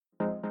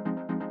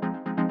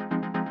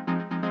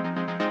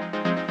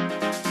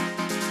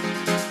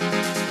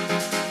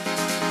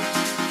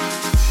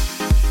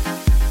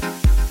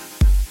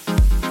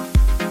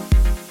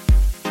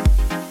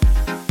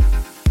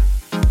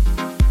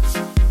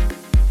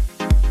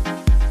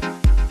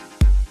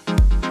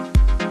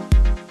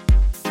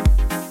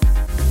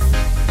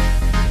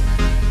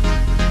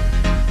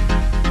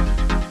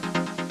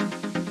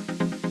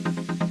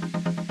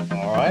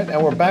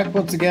we're back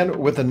once again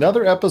with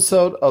another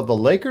episode of the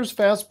Lakers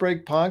Fast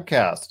Break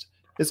podcast.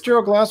 It's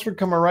Gerald Glassford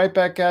coming right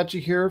back at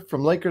you here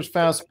from Lakers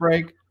Fast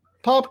Break,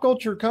 Pop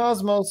Culture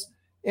Cosmos,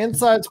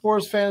 Inside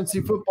Sports Fantasy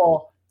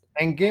Football,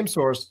 and Game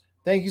Source.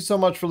 Thank you so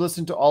much for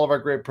listening to all of our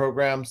great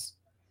programs.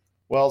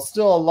 Well,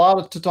 still a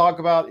lot to talk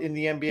about in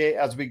the NBA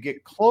as we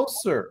get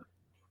closer,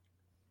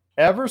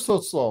 ever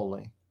so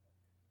slowly,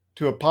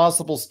 to a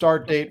possible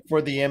start date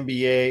for the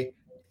NBA.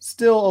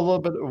 Still a little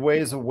bit of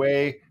ways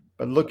away,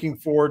 but looking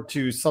forward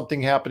to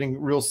something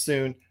happening real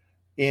soon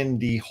in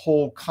the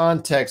whole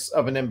context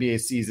of an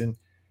NBA season.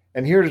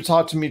 And here to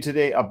talk to me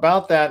today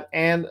about that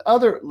and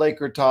other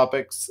Laker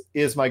topics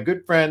is my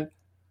good friend.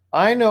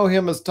 I know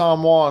him as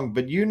Tom Wong,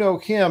 but you know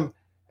him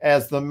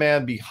as the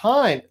man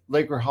behind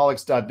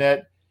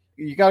Lakerholics.net.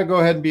 You got to go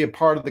ahead and be a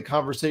part of the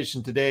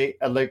conversation today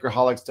at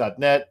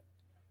Lakerholics.net.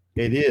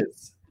 It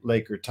is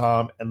Laker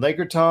Tom. And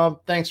Laker Tom,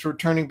 thanks for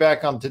returning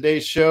back on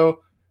today's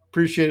show.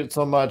 Appreciate it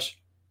so much.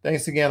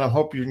 Thanks again. I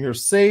hope you're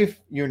safe.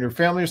 You and your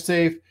family are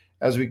safe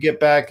as we get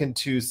back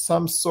into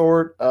some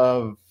sort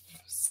of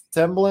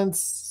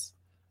semblance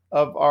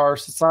of our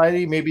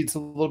society. Maybe it's a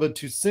little bit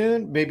too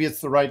soon. Maybe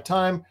it's the right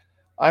time.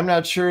 I'm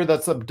not sure.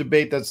 That's a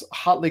debate that's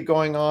hotly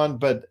going on.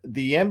 But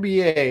the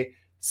NBA,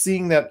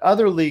 seeing that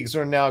other leagues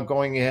are now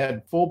going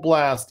ahead full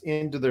blast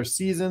into their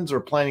seasons or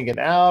planning it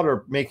out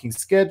or making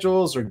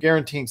schedules or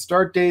guaranteeing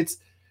start dates,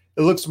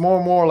 it looks more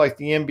and more like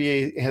the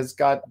NBA has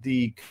got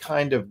the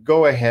kind of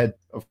go-ahead,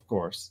 of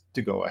course,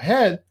 to go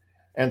ahead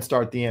and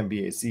start the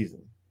NBA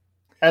season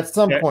at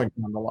some point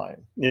down the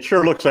line. It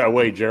sure looks that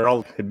way,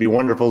 Gerald. It'd be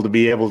wonderful to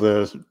be able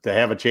to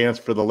have a chance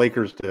for the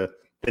Lakers to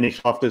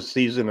finish off this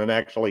season and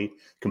actually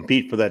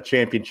compete for that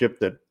championship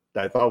that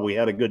I thought we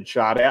had a good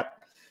shot at.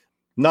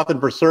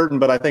 Nothing for certain,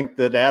 but I think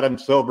that Adam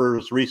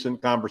Silver's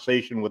recent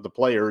conversation with the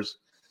players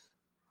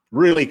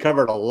really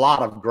covered a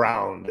lot of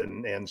ground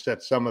and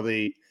set some of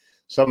the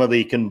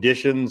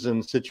conditions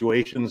and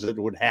situations that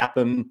would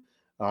happen.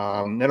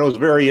 And it was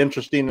very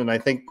interesting and I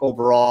think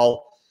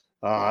overall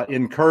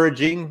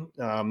encouraging.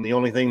 The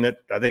only thing that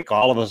I think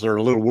all of us are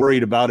a little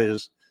worried about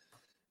is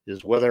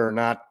whether or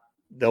not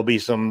there'll be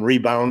some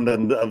rebound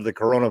of the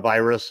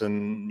coronavirus,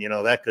 and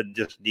that could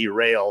just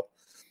derail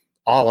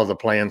all of the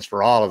plans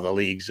for all of the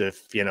leagues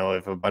if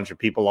a bunch of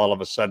people all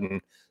of a sudden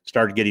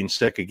start getting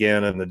sick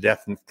again and the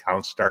death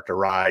counts start to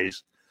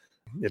rise.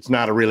 It's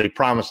not a really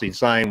promising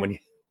sign when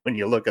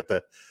you look at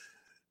the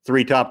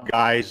three top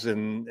guys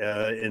in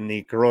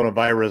the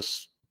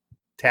coronavirus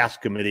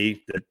task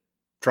committee that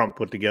Trump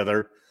put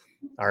together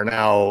are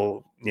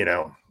now,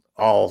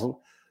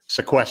 all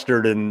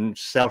sequestered and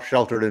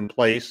self-sheltered in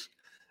place.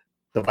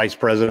 The vice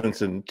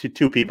presidents and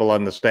two people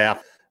on the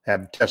staff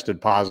have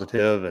tested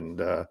positive, and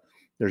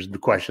there's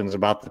questions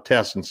about the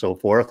tests and so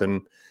forth.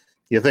 And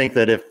you think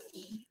that if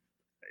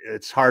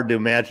it's hard to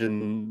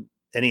imagine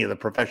any of the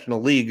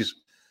professional leagues,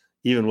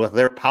 even with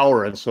their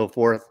power and so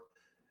forth,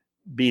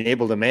 being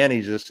able to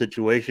manage this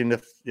situation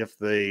if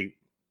the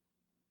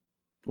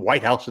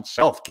White House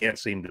itself can't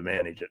seem to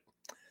manage it.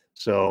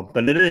 So,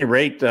 but at any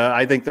rate,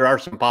 I think there are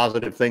some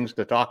positive things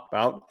to talk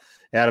about.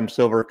 Adam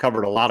Silver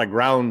covered a lot of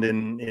ground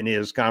in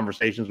his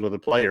conversations with the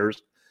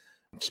players,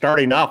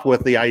 starting off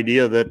with the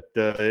idea that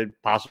it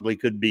possibly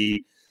could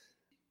be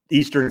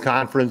Eastern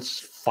Conference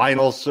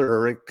finals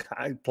or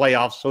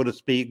playoffs, so to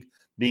speak,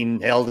 being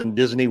held in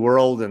Disney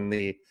World and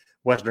the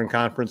Western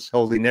Conference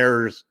holding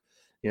theirs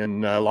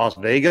in Las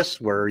Vegas,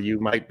 where you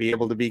might be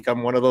able to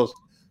become one of those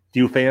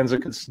few fans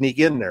that could sneak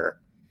in there.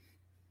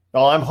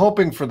 Well, I'm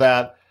hoping for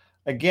that.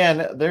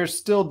 Again, there's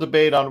still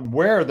debate on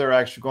where they're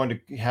actually going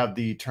to have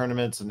the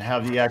tournaments and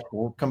have the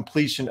actual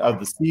completion of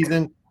the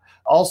season.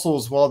 Also,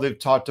 as well, they've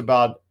talked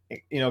about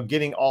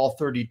getting all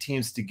 30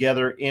 teams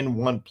together in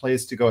one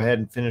place to go ahead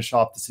and finish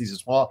off the season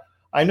as well.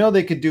 I know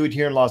they could do it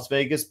here in Las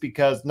Vegas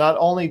because not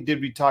only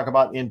did we talk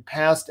about in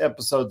past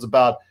episodes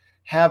about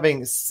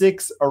having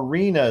 6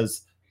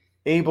 arenas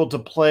able to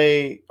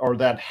play or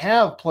that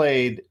have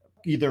played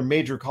either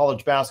major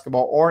college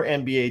basketball or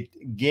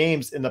NBA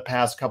games in the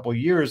past couple of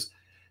years,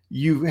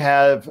 you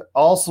have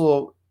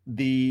also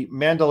the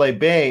Mandalay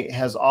Bay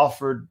has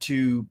offered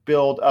to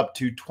build up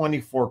to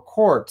 24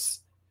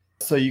 courts.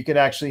 So you can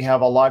actually have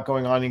a lot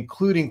going on,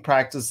 including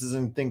practices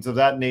and things of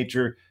that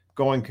nature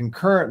going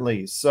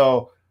concurrently.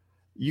 So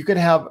you can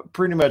have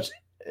pretty much,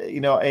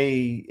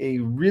 a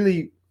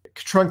really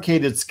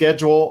truncated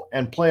schedule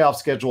and playoff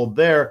schedule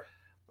there.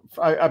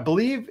 I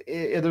believe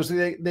they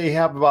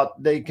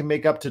can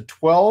make up to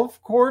 12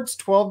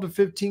 to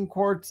 15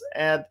 courts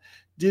at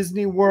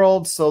Disney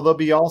World. So they'll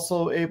be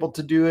also able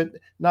to do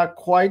it, not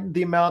quite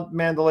the amount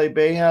Mandalay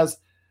Bay has,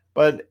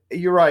 but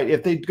you're right.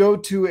 If they go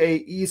to a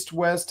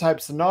East-West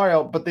type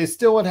scenario, but they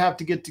still would have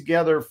to get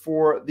together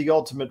for the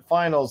ultimate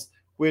finals,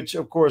 which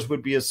of course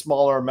would be a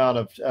smaller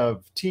amount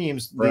of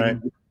teams, right?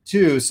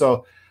 Too.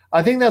 So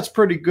I think that's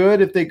pretty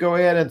good if they go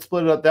ahead and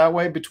split it up that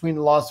way between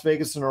Las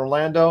Vegas and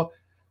Orlando.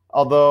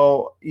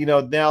 Although,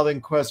 now the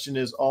question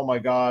is, oh my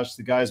gosh,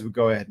 the guys would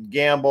go ahead and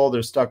gamble.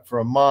 They're stuck for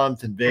a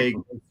month in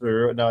Vegas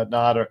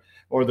or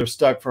or they're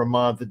stuck for a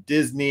month at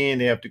Disney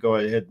and they have to go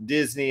ahead and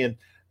Disney and,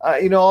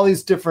 all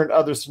these different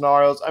other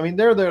scenarios. I mean,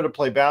 they're there to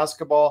play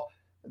basketball.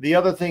 The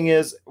other thing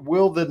is,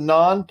 will the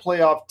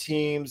non-playoff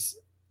teams,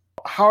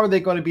 how are they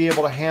going to be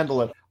able to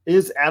handle it?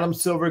 Is Adam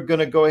Silver going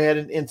to go ahead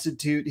and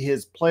institute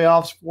his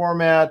playoffs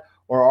format?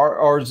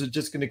 Or is it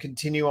just going to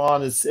continue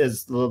on as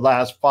the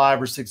last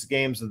 5 or 6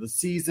 games of the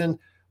season?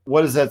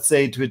 What does that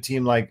say to a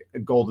team like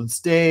Golden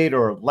State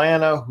or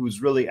Atlanta,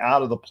 who's really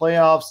out of the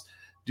playoffs?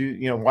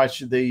 Why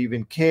should they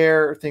even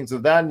care? Things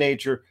of that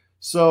nature.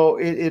 So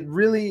it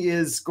really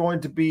is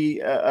going to be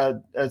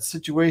a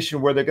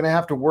situation where they're going to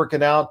have to work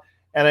it out.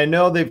 And I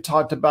know they've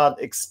talked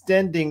about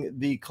extending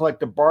the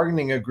collective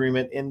bargaining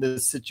agreement in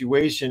this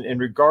situation. In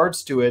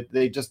regards to it,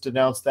 they just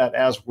announced that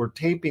as we're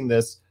taping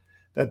this,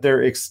 that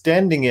they're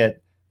extending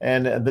it,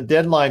 and the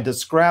deadline to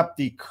scrap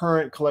the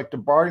current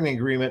collective bargaining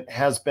agreement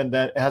has been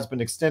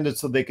extended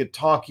so they could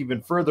talk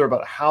even further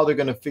about how they're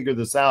going to figure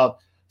this out.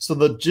 So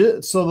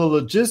the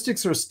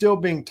logistics are still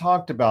being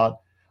talked about.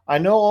 I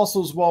know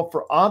also as well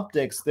for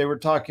optics, they were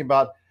talking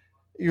about,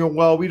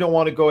 well, we don't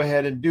want to go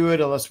ahead and do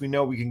it unless we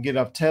know we can get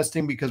enough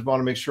testing because we want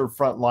to make sure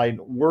frontline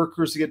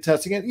workers to get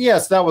testing. And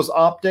yes, that was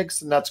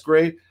optics, and that's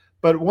great.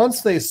 But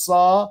once they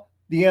saw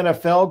the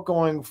NFL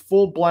going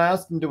full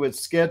blast into its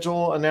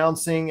schedule,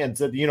 announcing and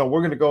said, we're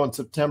going to go in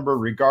September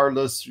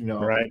regardless,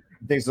 right,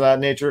 things of that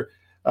nature.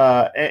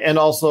 And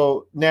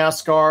also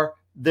NASCAR,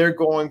 they're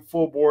going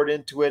full board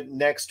into it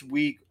next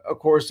week. Of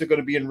course, they're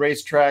going to be in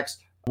racetracks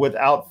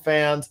without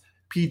fans.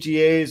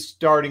 PGA is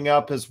starting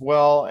up as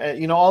well.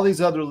 And, all these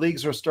other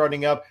leagues are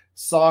starting up.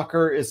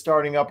 Soccer is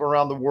starting up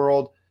around the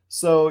world.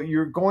 So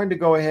you're going to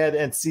go ahead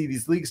and see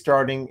these leagues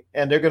starting,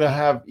 and they're going to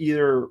have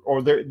they're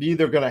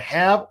either going to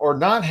have or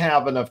not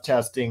have enough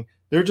testing.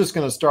 They're just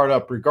going to start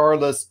up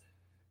regardless.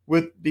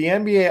 With the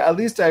NBA, at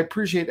least I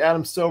appreciate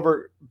Adam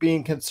Silver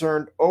being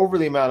concerned over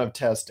the amount of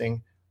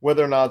testing,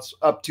 whether or not it's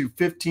up to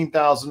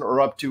 15,000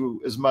 or up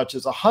to as much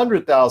as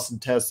 100,000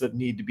 tests that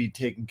need to be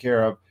taken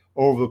care of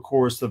over the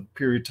course of the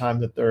period of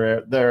time that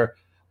they're there.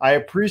 I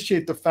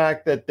appreciate the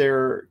fact that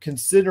they're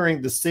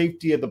considering the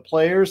safety of the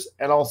players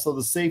and also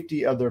the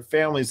safety of their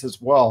families as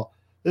well.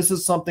 This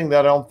is something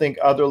that I don't think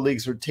other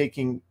leagues are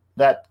taking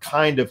that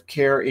kind of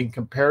care in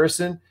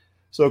comparison.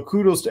 So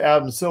kudos to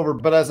Adam Silver.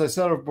 But as I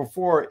said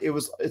before,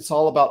 it's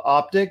all about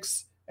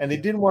optics, and they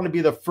didn't want to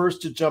be the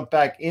first to jump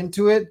back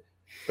into it.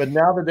 But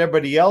now that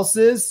everybody else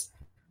is,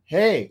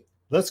 hey,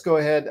 let's go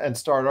ahead and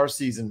start our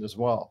season as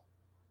well.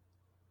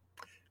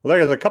 Well,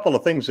 there's a couple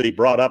of things that he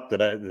brought up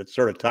that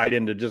sort of tied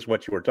into just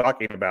what you were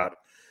talking about.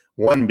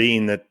 One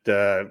being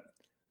that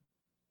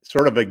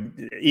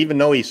even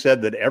though he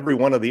said that every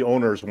one of the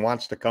owners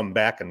wants to come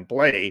back and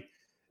play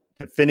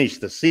to finish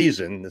the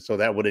season, so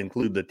that would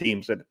include the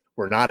teams that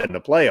were not in the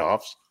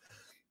playoffs,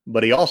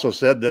 but he also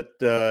said that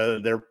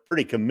they're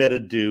pretty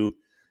committed to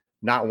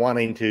not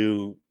wanting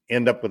to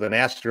end up with an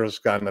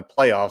asterisk on the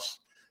playoffs.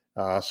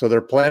 So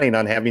they're planning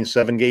on having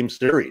 7-game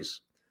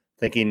series,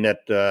 thinking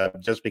that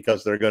just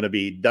because they're going to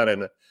be done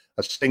in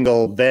a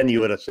single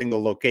venue at a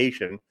single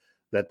location,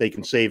 that they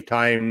can save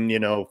time,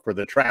 for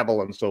the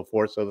travel and so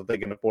forth, so that they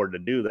can afford to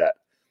do that.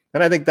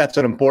 And I think that's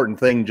an important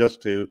thing,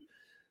 just to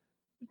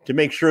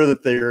make sure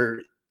that there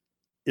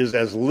is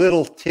as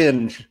little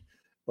tinge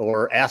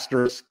or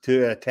asterisk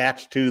to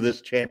attach to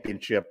this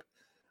championship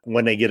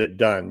when they get it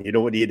done.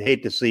 What you'd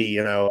hate to see,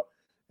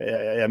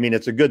 I mean,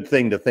 it's a good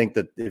thing to think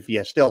that if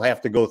you still have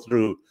to go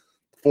through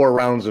 4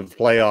 rounds of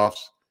playoffs,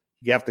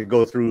 you have to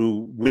go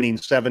through winning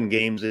 7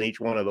 games in each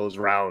one of those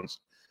rounds,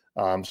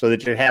 so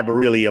that you have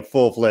a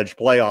full-fledged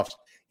playoffs,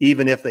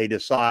 even if they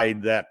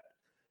decide that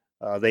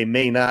they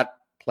may not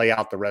play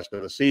out the rest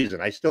of the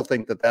season. I still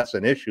think that that's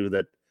an issue,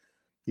 that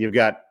you've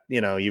got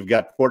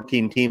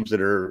 14 teams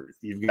that are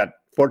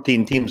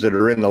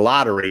in the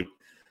lottery,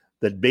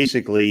 that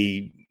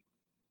basically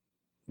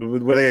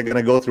they're going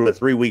to go through a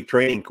 3-week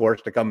training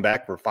course to come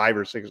back for 5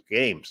 or 6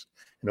 games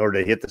in order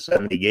to hit the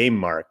 70-game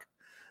mark.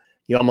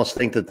 You almost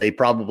think that they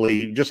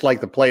probably, just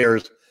like the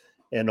players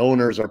and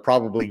owners, are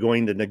probably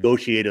going to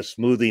negotiate a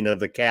smoothing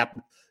of the cap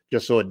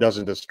just so it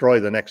doesn't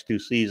destroy the next 2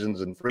 seasons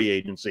in free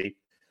agency.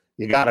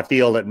 You got to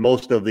feel that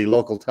most of the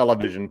local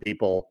television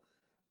people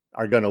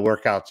are going to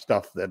work out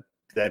stuff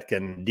that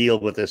can deal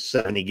with this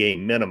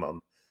 70-game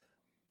minimum.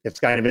 It's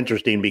kind of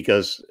interesting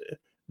because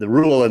the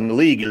rule in the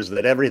league is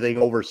that everything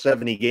over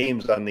 70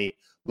 games on the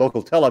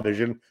local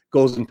television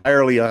goes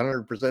entirely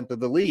 100% to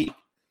the league.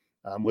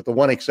 With the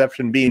one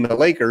exception being the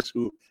Lakers,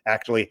 who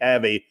actually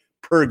have a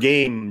per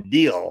game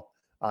deal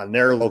on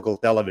their local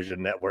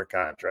television network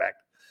contract.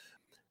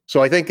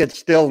 So I think it's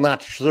still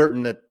not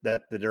certain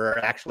that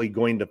they're actually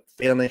going to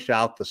finish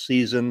out the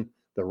season,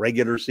 the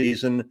regular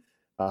season.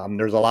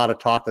 There's a lot of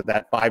talk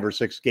that 5 or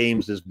 6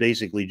 games is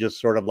basically just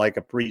sort of like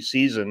a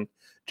preseason,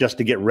 just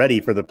to get ready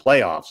for the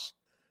playoffs.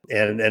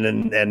 And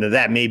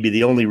that may be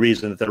the only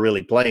reason that they're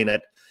really playing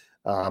it.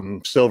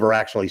 Silver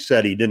actually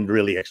said he didn't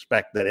really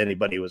expect that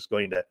anybody was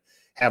going to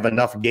have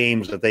enough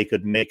games that they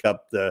could make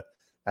up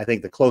I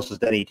think the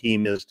closest any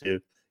team is to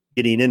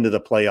getting into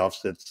the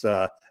playoffs that's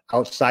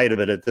outside of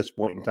it at this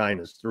point in time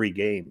is 3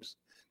 games.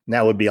 And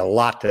that would be a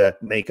lot to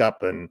make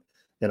up in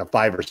a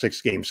 5 or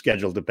 6 game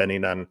schedule,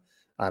 depending on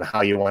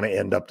how you want to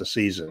end up the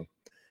season.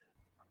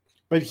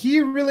 But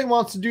he really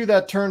wants to do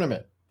that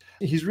tournament.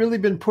 He's really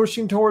been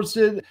pushing towards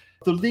it.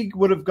 The league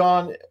would have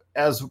gone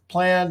as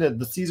planned and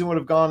the season would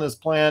have gone as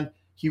planned.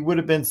 He would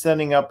have been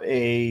setting up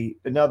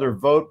another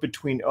vote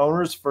between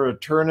owners for a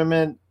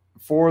tournament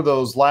for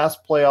those last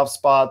playoff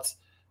spots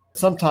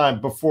sometime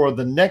before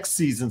the next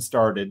season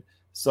started.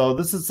 So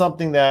this is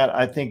something that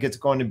I think it's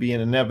going to be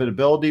an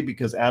inevitability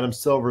because Adam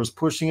Silver is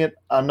pushing it.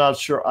 I'm not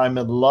sure I'm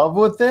in love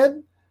with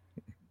it,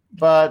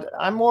 but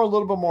I'm a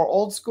little bit more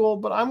old school,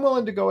 but I'm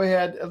willing to go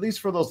ahead, at least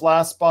for those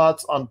last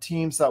spots on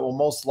teams that will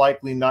most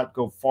likely not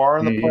go far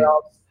in the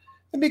playoffs.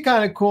 It'd be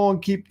kind of cool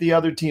and keep the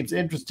other teams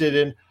interested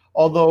in.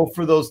 Although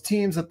for those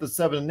teams at the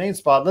 7 and 8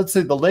 spot, let's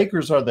say the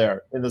Lakers are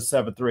there in the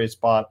 7th or 8th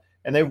spot,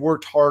 and they've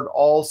worked hard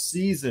all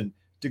season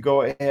to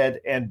go ahead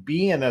and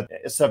be in a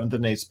 7th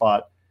and 8th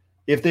spot.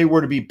 If they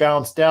were to be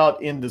bounced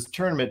out in this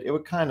tournament, it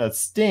would kind of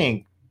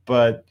stink.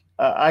 But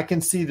I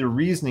can see the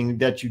reasoning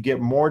that you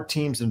get more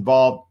teams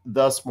involved,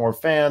 thus more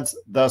fans,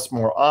 thus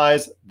more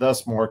eyes,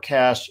 thus more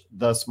cash,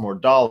 thus more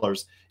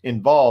dollars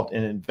involved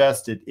and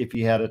invested if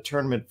you had a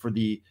tournament for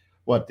the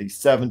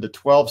 7 to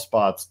 12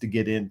 spots to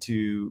get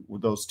into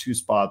those 2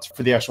 spots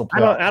for the actual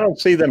playoff. I don't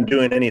see them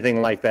doing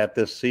anything like that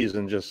this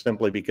season, just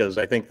simply because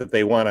I think that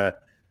they want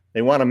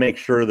to make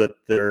sure that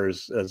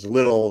there's as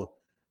little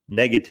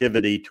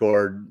negativity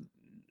toward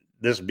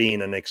this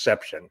being an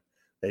exception.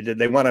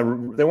 They want to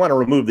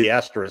remove the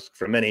asterisk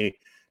from any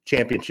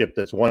championship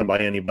that's won by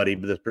anybody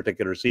this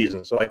particular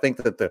season. So I think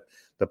that the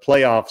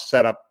playoff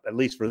setup, at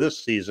least for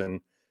this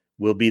season,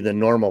 will be the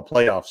normal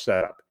playoff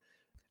setup.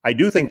 I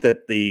do think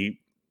that the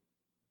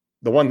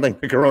one thing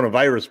the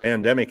coronavirus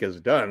pandemic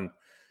has done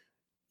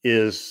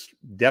is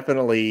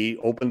definitely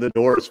opened the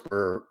doors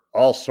for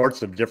all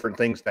sorts of different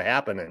things to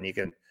happen. And you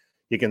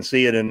can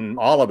see it in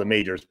all of the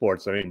major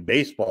sports. I mean,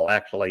 baseball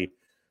actually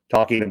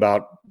talking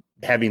about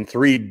having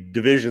 3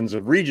 divisions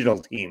of regional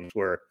teams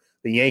where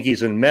the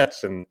Yankees and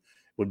Mets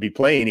would be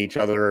playing each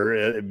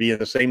other, be in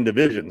the same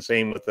division.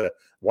 Same with the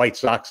White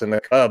Sox and the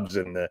Cubs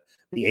and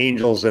the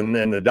Angels and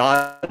the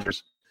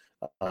Dodgers.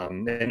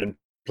 And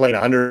playing a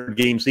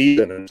 100-game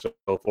season and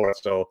so forth.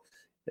 So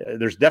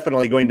there's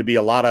definitely going to be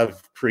a lot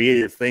of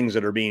creative things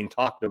that are being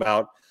talked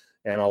about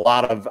and a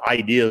lot of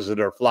ideas that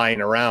are flying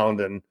around.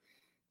 And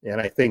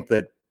I think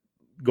that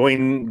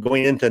going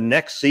into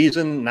next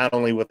season, not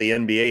only with the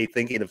NBA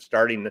thinking of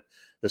starting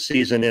the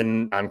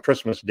season on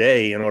Christmas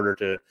Day in order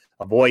to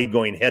avoid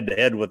going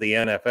head-to-head with the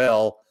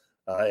NFL,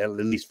 at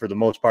least for the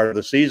most part of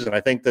the season,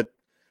 I think that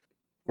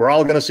we're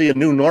all going to see a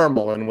new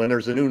normal. And when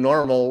there's a new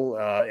normal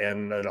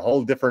and a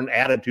whole different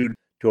attitude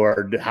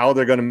toward how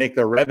they're going to make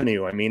their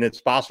revenue. I mean,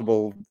 it's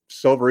possible.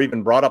 Silver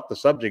even brought up the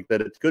subject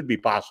that it could be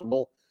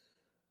possible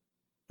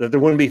that there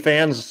wouldn't be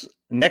fans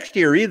next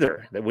year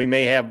either, that we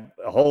may have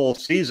a whole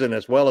season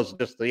as well as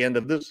just the end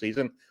of this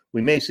season.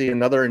 We may see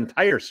another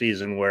entire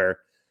season where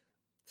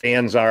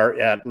fans are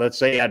at, let's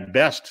say at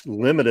best,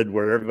 limited,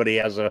 where everybody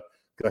has a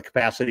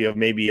capacity of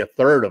maybe a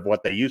third of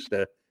what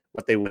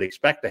they would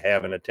expect to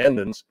have in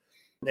attendance.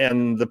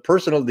 And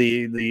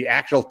the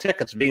actual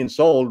tickets being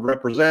sold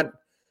represent,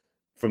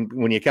 from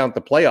when you count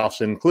the playoffs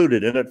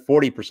included in it,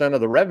 40%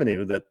 of the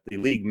revenue that the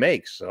league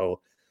makes.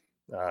 So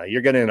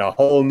you're getting a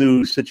whole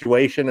new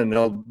situation, and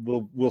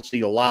we'll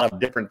see a lot of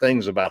different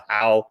things about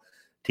how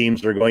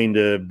teams are going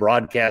to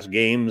broadcast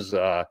games.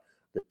 The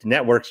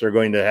networks are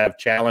going to have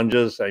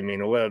challenges. I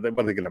mean, what are they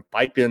going to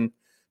pipe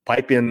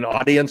in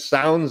audience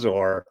sounds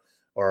or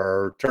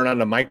turn on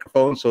the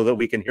microphone so that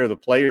we can hear the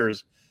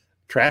players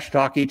trash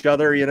talk each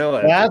other?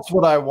 That's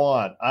what I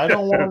want. I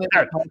don't want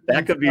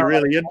that could be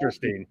really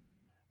interesting.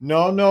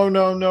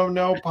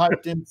 No,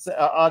 piped in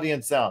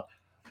audience sound.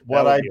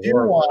 What I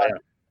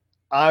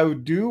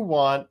do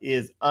want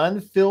is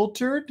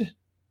unfiltered,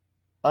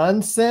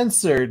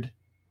 uncensored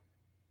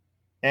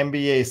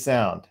NBA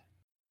sound.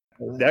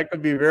 That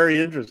could be very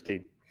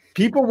interesting.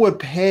 People would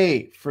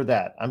pay for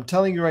that. I'm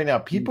telling you right now,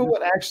 people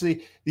would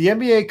actually, the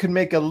NBA could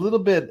make a little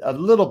bit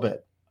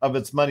of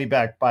its money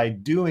back by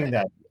doing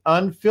that.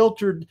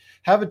 Unfiltered,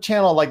 have a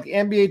channel like the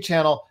NBA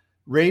channel,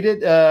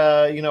 rated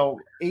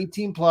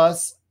 18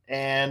 plus.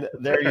 And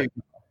there you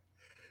go.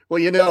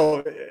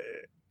 Well,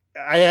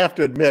 I have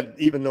to admit,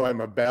 even though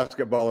I'm a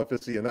basketball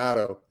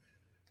aficionado,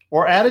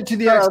 or added to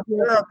the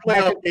there are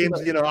playoff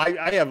games.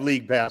 I have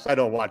league pass. I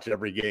don't watch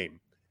every game.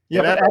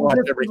 Yeah, I don't watch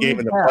every game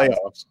in the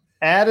playoffs.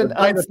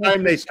 By the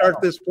time they start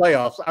this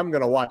playoffs, I'm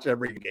going to watch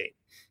every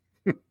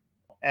game.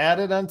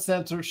 Added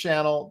uncensored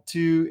channel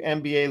to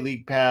NBA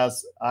League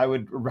Pass. I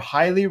would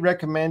highly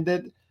recommend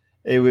it.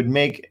 It would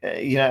make,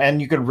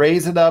 and you could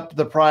raise it up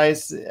the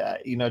price,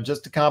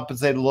 just to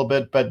compensate a little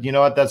bit. But you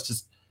know what? That's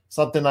just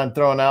something I'm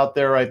throwing out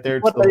there right there.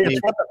 It's what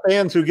the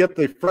fans who get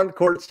the front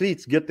court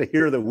seats get to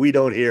hear that we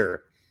don't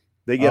hear.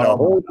 They get a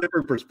whole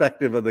different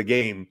perspective of the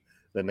game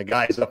than the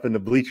guys up in the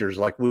bleachers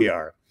like we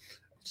are.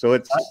 So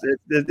it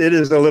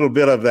is a little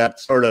bit of that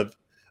sort of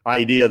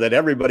idea that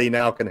everybody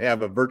now can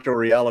have a virtual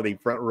reality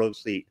front row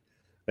seat.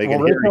 They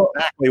can hear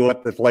exactly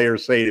what the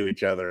players say to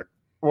each other.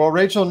 Well,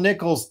 Rachel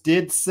Nichols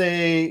did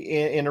say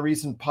in a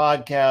recent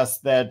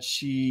podcast that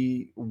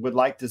she would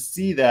like to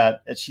see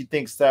that, and she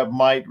thinks that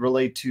might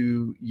relate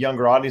to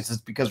younger audiences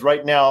because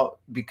right now,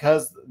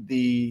 because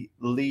the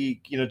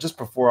league, just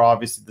before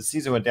obviously the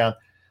season went down,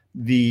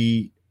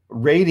 the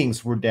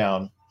ratings were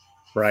down.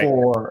 Right.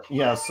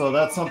 So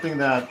that's something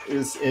that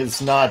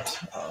is not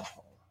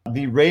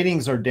the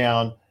ratings are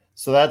down.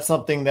 So that's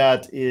something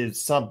that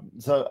is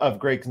of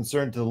great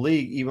concern to the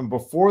league even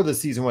before the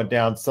season went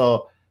down.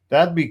 So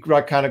that'd be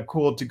kind of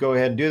cool to go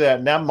ahead and do that.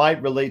 And that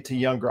might relate to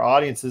younger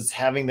audiences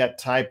having that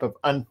type of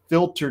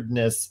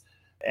unfilteredness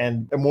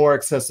and more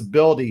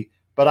accessibility.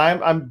 But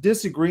I'm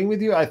disagreeing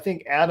with you. I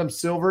think Adam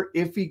Silver,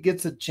 if he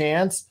gets a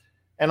chance,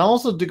 and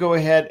also to go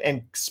ahead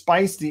and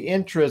spice the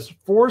interest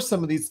for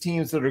some of these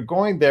teams that are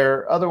going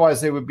there. Otherwise,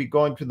 they would be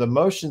going through the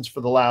motions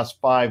for the last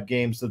 5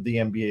 games of the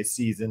NBA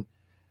season.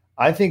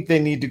 I think they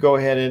need to go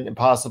ahead and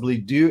possibly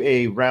do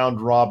a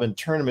round robin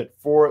tournament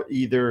for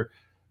either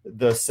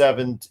the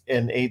 7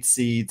 and 8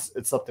 seeds.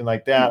 It's something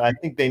like that. I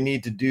think they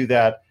need to do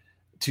that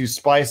to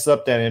spice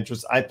up that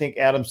interest. I think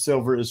Adam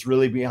Silver is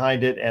really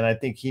behind it, and I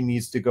think he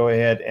needs to go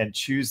ahead and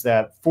choose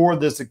that for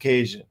this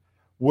occasion.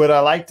 Would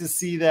I like to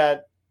see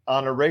that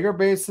on a regular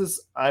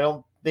basis? I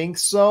don't think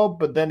so.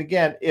 But then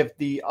again, if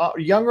the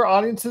younger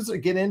audiences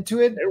get into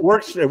it, it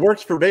works. It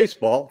works for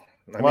baseball.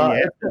 I mean,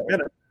 you have to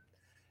admit it.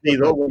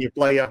 When you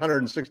play a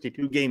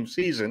 162 game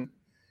season,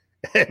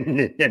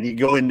 and you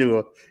go into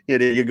a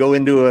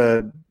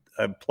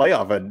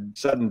playoff, a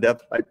sudden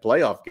death type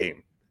playoff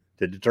game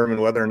to determine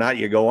whether or not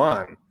you go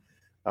on.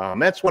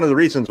 That's one of the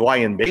reasons why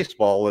in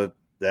baseball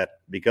that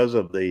because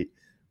of the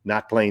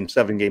not playing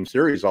 7-game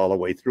series all the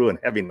way through and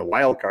having the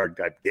wild card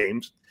type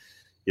games,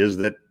 is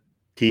that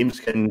teams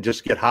can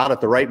just get hot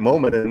at the right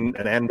moment and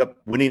end up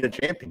winning a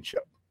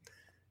championship.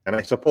 And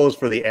I suppose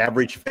for the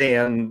average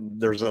fan,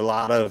 there's a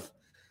lot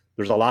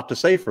to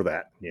say for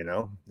that.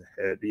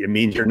 It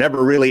means you're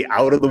never really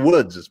out of the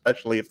woods,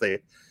 especially if they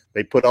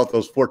put out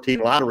those 14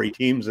 lottery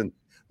teams and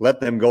let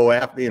them go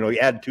after, you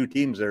add 2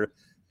 teams there.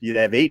 You'd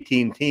have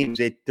 18 teams.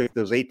 They took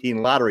those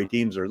 18 lottery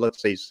teams, or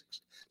let's say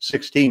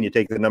 16, you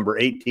take the number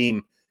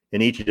 18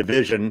 in each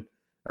division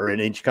or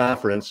in each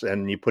conference,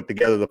 and you put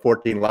together the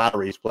 14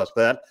 lotteries plus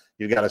that,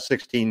 you've got a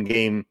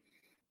 16-game,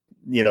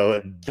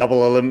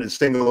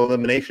 single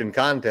elimination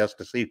contest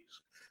to see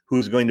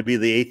who's going to be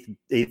the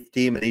eighth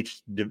team in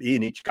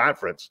each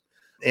conference.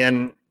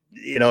 And,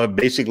 it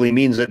basically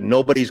means that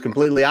nobody's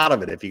completely out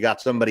of it. If you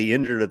got somebody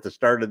injured at the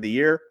start of the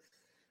year,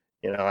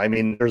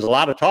 there's a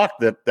lot of talk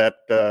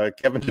that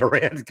Kevin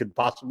Durant could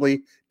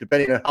possibly,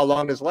 depending on how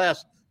long this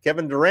lasts,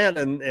 Kevin Durant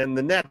and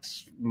the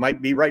Nets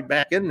might be right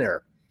back in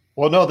there.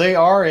 Well, no, they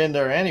are in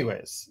there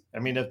anyways. I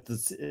mean, with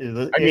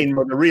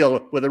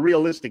a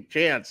realistic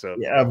chance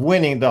of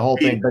winning the whole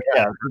thing. But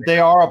they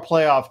are a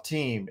playoff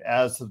team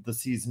as of the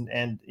season,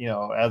 and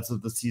as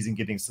of the season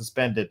getting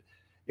suspended,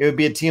 it would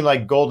be a team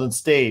like Golden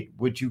State.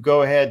 Would you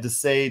go ahead to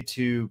say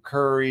to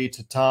Curry,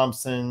 to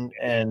Thompson,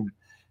 and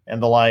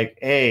the like,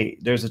 hey,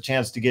 there's a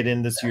chance to get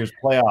in this year's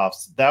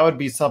playoffs? That would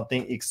be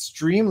something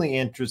extremely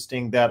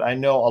interesting that I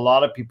know a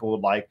lot of people would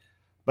like.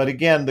 But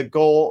again, the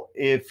goal,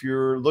 if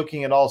you're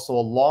looking at also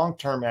a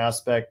long-term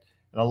aspect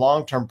and a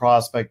long-term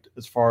prospect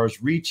as far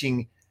as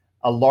reaching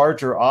a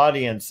larger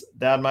audience,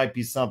 that might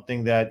be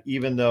something that,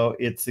 even though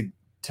it's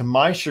to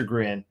my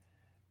chagrin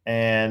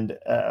and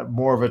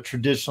more of a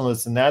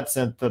traditionalist in that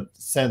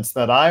sense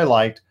that I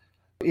liked,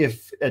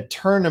 if a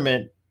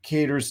tournament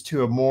caters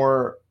to a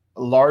more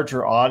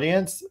larger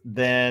audience,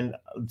 then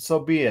so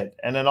be it.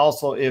 And then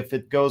also, if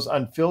it goes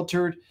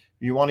unfiltered,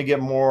 you want to get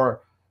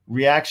more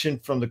reaction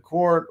from the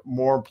court,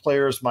 more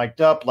players mic'd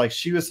up, like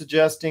she was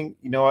suggesting,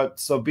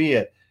 so be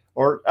it.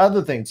 Or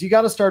other things. You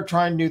got to start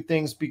trying new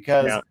things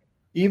because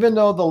even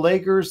though the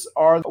Lakers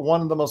are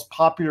one of the most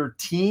popular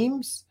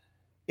teams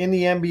in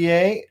the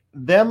NBA,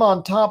 them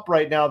on top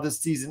right now this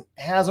season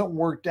hasn't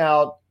worked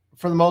out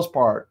for the most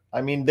part.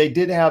 I mean, they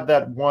did have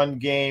that one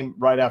game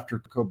right after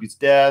Kobe's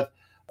death,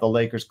 the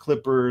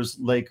Lakers-Clippers,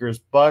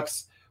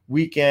 Lakers-Bucks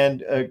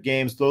weekend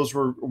games. Those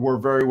were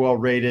very well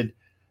rated.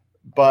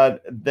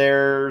 But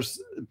there's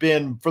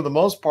been, for the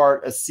most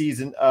part, a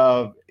season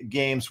of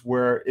games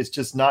where it's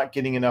just not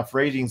getting enough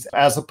ratings,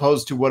 as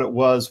opposed to what it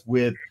was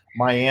with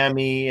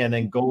Miami and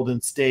then Golden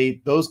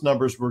State. Those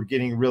numbers were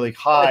getting really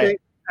high.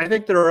 I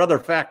think there are other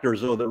factors,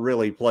 though, that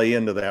really play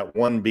into that.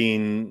 One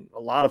being a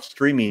lot of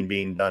streaming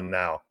being done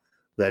now.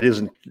 That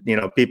isn't,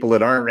 people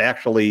that aren't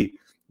actually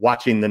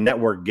watching the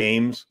network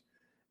games.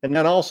 And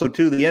then also,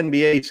 too, the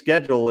NBA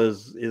schedule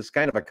is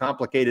kind of a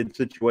complicated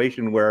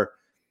situation where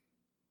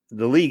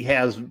the league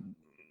has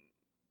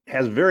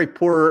very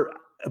poor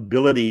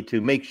ability to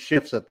make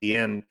shifts at the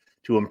end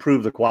to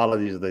improve the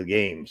qualities of the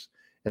games.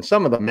 And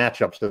some of the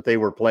matchups that they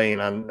were playing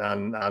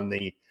on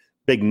the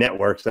big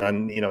networks,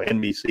 on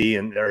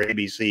NBC or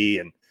ABC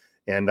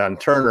And on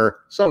Turner,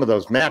 some of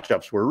those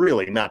matchups were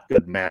really not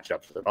good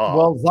matchups at all.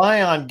 Well,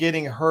 Zion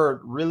getting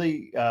hurt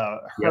really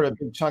hurt a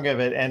big chunk of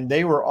it, and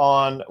they were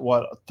on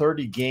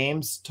 30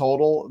 games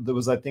total. There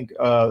was, I think,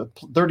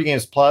 30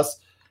 games plus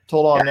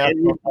total on that.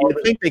 You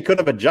think they could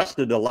have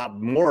adjusted a lot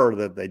more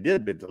than they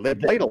did, but they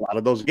played a lot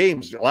of those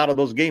games. A lot of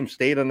those games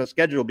stayed on the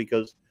schedule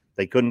because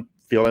they couldn't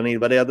feel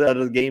anybody out of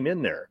the game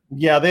in there.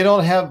 Yeah, they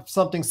don't have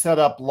something set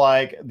up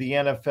like the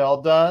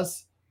NFL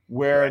does,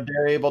 where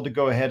they're able to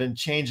go ahead and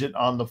change it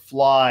on the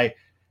fly.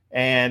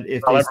 And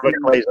if everybody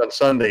plays on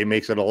Sunday, it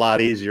makes it a lot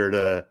easier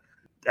to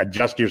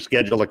adjust your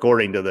schedule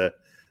according to the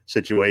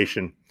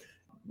situation.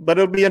 But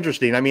it'll be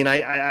interesting. I mean,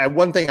 I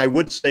one thing I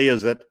would say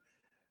is that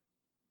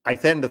I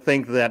tend to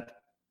think that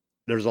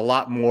there's a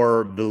lot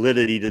more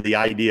validity to the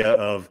idea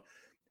of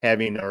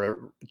having a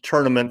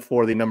tournament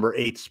for the number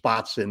 8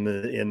 spots in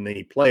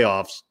the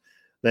playoffs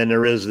than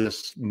there is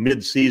this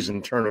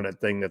mid-season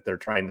tournament thing that they're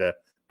trying to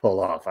pull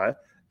off.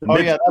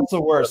 That's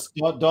the worst.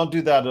 Don't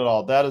do that at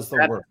all. That is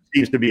the worst.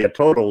 Seems to be a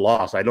total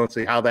loss. I don't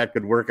see how that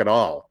could work at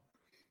all.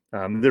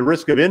 The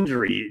risk of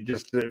injury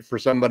just for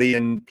somebody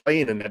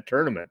playing in that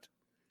tournament.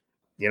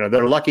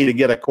 They're lucky to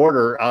get a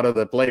quarter out of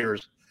the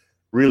players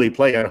really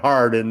playing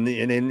hard in the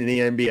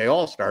NBA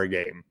All-Star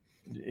game.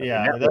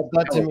 Yeah,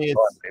 that to me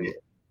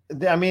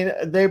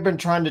they've been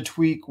trying to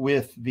tweak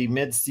with the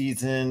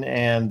midseason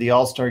and the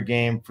All-Star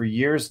game for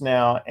years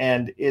now,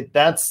 and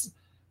that's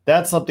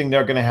something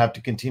they're going to have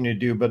to continue to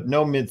do. But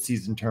no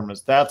midseason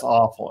tournaments, that's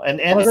awful. And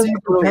what's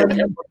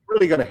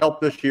really going to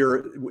help this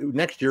year,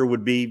 next year,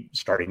 would be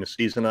starting the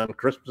season on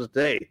Christmas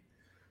Day,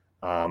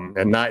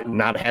 and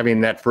not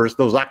having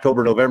those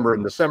October, November,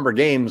 and December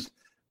games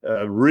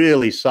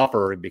really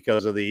suffer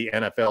because of the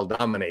NFL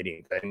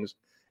dominating things.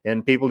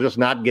 And people just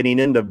not getting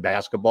into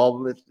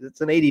basketball.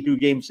 It's an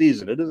 82-game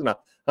season. It isn't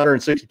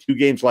 162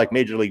 games like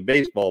Major League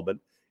Baseball, but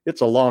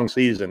it's a long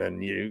season.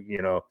 And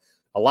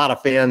a lot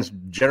of fans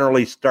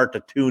generally start to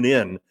tune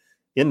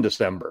in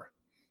December.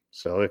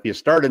 So if you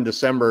start in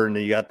December and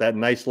you got that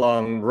nice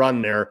long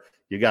run there,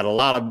 you got a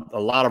lot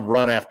of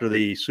run after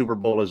the Super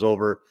Bowl is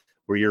over,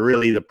 where you're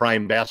really the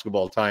prime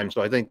basketball time.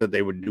 So I think that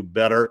they would do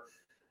better.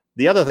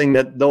 The other thing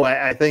that though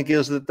I think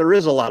is that there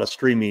is a lot of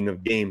streaming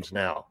of games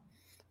now.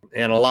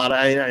 And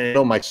I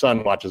know my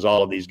son watches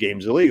all of these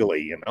games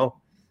illegally,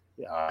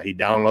 he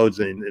downloads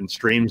and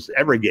streams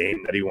every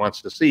game that he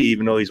wants to see,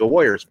 even though he's a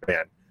Warriors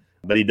fan.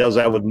 But he does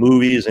that with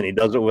movies, and he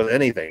does it with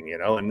anything,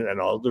 and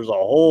there's a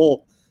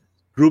whole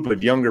group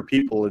of younger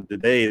people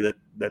today that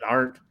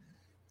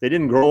they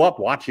didn't grow up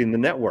watching the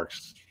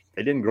networks.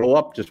 They didn't grow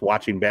up just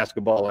watching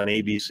basketball on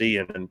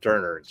ABC and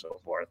Turner and so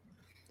forth.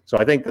 So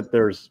I think that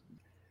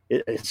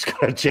it's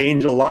going to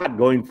change a lot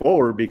going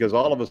forward, because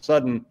all of a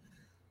sudden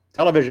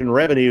television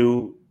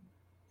revenue,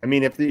 I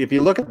mean, if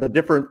you look at the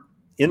different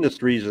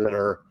industries that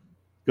are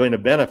going to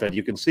benefit,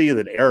 you can see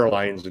that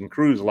airlines and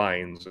cruise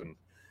lines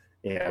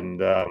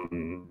and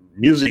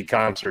music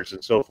concerts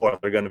and so forth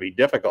are going to be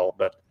difficult.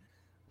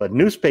 But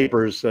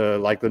newspapers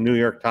like the New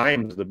York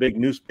Times, the big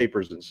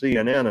newspapers, and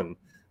CNN and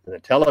the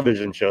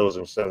television shows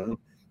and so,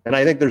 and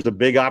I think there's a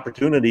big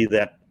opportunity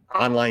that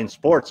online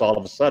sports all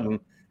of a sudden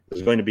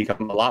is going to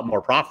become a lot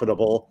more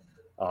profitable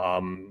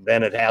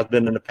than it has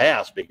been in the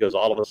past, because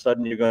all of a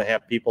sudden you're going to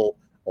have people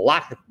a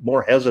lot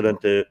more hesitant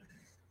to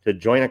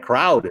join a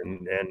crowd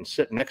and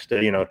sit next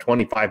to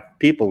 25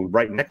 people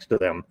right next to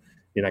them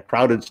in a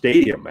crowded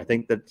stadium. I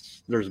think that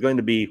there's going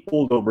to be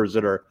holdovers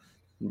that are,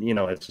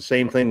 it's the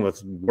same thing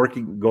with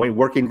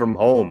working from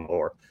home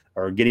or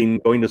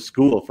going to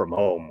school from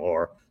home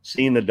or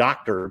seeing the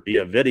doctor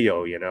via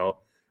video.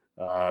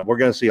 We're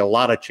going to see a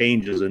lot of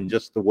changes in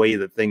just the way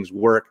that things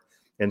work.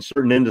 And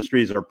certain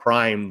industries are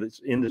primed.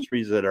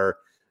 Industries that are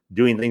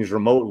doing things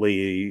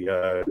remotely,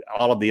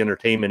 all of the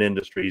entertainment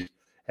industries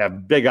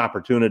have big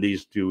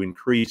opportunities to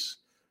increase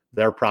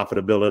their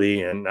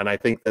profitability. And I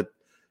think that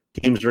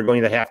teams are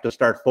going to have to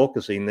start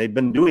focusing. They've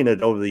been doing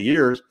it over the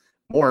years.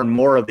 More and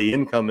more of the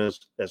income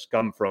has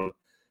come from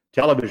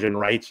television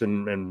rights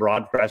and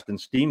broadcast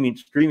and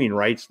streaming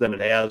rights than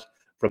it has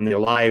from the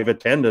live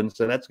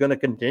attendance. And that's going to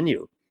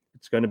continue.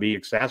 It's going to be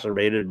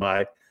exacerbated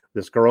by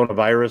this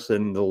coronavirus,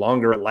 and the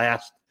longer it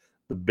lasts,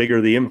 the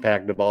bigger the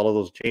impact of all of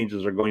those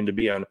changes are going to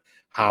be on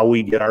how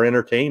we get our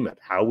entertainment,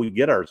 how we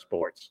get our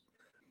sports.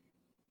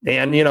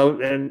 And,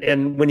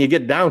 and when you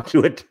get down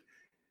to it,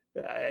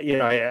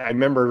 I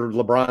remember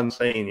LeBron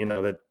saying,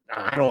 that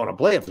I don't want to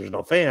play if there's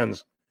no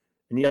fans.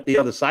 And yet the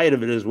other side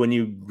of it is when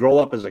you grow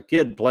up as a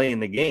kid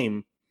playing the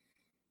game,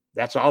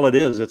 that's all it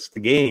is. It's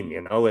the game,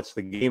 it's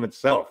the game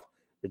itself.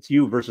 It's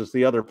you versus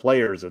the other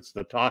players. It's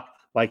the talk,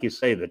 like you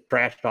say, the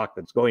trash talk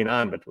that's going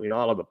on between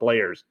all of the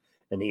players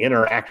and the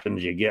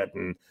interactions you get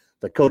and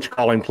the coach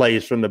calling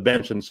plays from the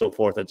bench and so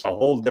forth. It's a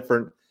whole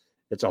different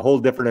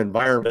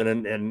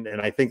environment.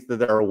 And I think that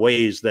there are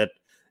ways that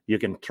you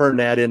can turn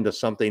that into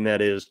something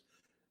that is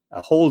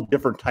a whole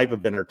different type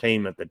of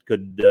entertainment that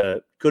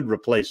could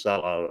replace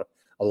a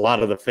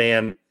lot of the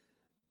fan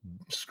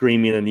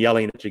screaming and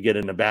yelling that you get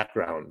in the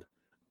background.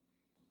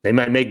 They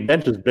might make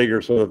benches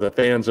bigger so that the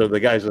fans are the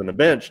guys on the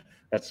bench.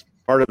 That's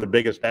part of the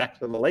biggest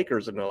acts of the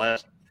Lakers in the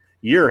last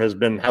year has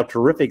been how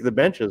terrific the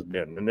bench has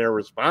been and their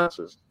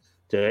responses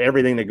to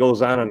everything that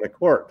goes on the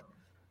court.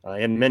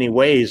 In many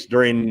ways,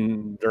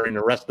 during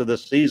the rest of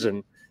this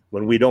season,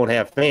 when we don't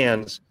have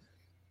fans,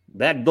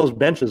 those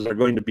benches are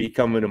going to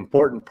become an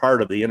important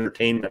part of the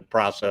entertainment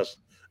process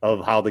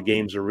of how the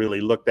games are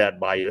really looked at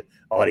by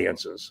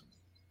audiences.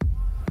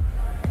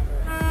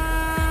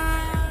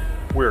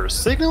 We're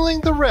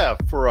signaling the ref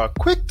for a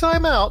quick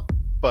timeout,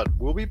 but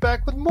we'll be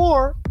back with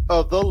more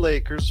of the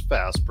Lakers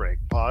Fast Break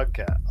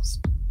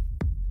podcast.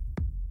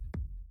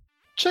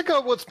 Check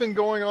out what's been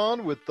going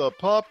on with the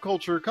Pop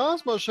Culture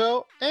Cosmos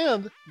Show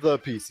and the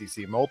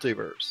PCC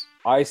Multiverse.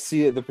 I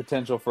see the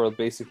potential for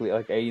basically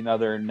like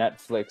another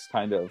Netflix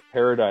kind of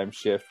paradigm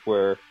shift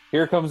where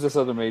here comes this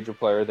other major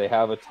player. They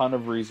have a ton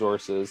of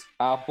resources.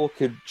 Apple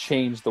could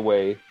change the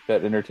way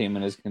that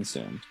entertainment is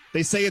consumed.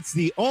 They say it's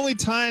the only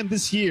time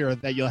this year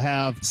that you'll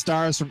have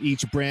stars from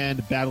each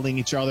brand battling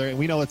each other. And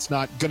we know it's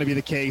not going to be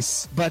the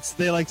case, but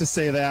they like to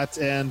say that,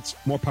 and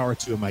more power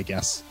to them, I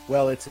guess.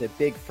 Well, it's a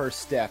big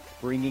first step,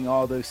 bringing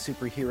all those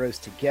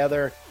superheroes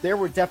together. There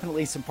were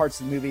definitely some parts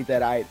of the movie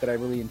that I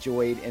really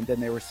enjoyed, and then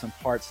there were some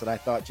parts that I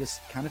thought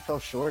just kind of fell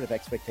short of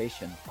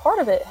expectation. Part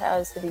of it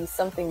has to be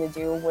something to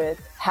do with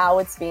how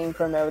it's being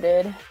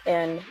promoted,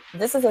 and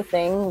this is a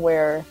thing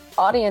where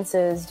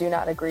audiences do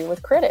not agree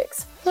with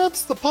critics.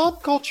 That's the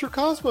Pop Culture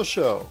Cosmos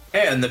Show.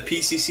 And the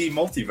PCC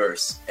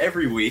Multiverse,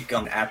 every week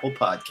on Apple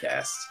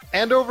Podcasts.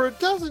 And over a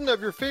dozen of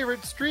your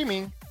favorite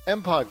streaming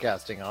and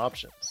podcasting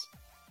options.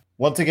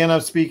 Once again,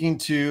 I'm speaking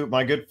to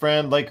my good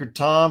friend Laker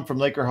Tom from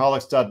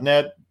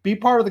Lakerholics.net. Be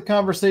part of the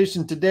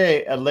conversation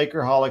today at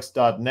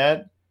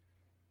Lakerholics.net.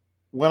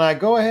 When I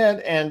go ahead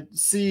and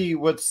see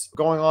what's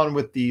going on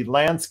with the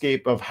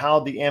landscape of how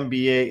the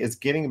NBA is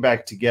getting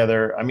back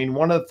together, I mean,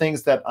 one of the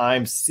things that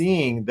I'm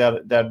seeing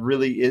that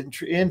really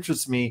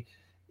interests me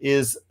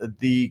is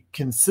the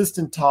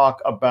consistent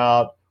talk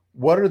about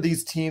what are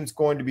these teams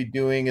going to be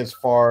doing as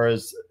far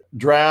as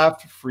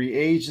draft, free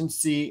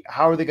agency,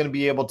 how are they going to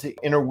be able to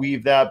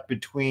interweave that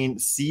between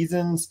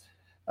seasons?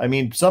 I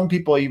mean, some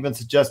people even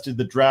suggested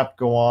the draft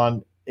go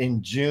on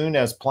in June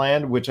as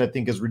planned, which I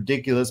think is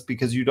ridiculous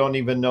because you don't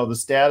even know the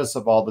status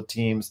of all the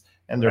teams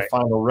and their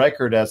final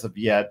record as of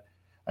yet.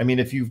 I mean,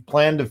 if you've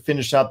planned to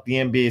finish out the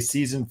NBA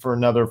season for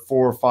another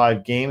 4 or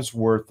 5 games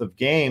worth of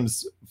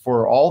games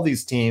for all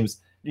these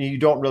teams, you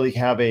don't really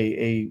have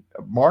a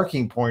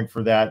marking point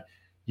for that.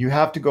 You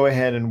have to go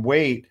ahead and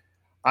wait.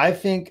 I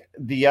think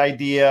the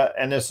idea,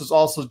 and this is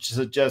also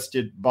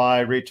suggested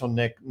by Rachel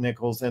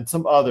Nichols and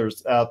some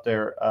others out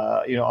there,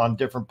 on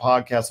different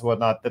podcasts and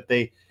whatnot, that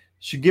they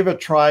should give a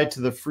try to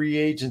the free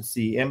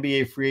agency,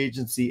 NBA free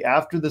agency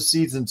after the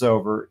season's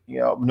over,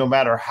 no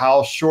matter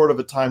how short of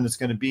a time that's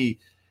going to be.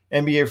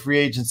 NBA free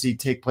agency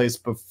take place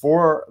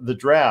before the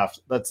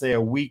draft, let's say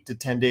a week to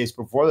 10 days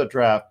before the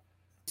draft,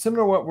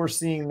 similar to what we're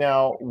seeing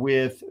now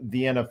with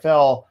the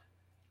NFL.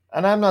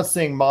 And I'm not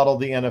saying model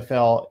the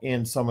NFL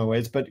in some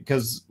ways, but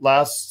because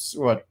last,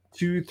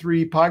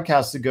 2-3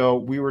 podcasts ago,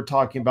 we were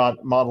talking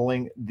about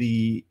modeling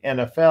the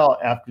NFL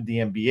after the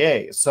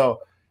NBA. So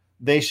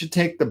they should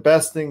take the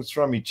best things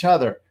from each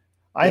other.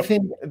 I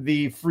think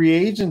the free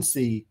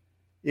agency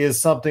is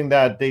something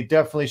that they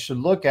definitely should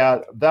look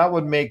at. That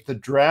would make the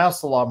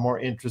drafts a lot more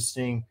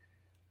interesting.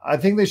 I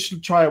think they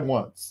should try it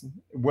once.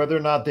 Whether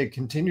or not they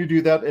continue to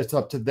do that, it's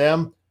up to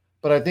them.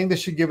 But I think they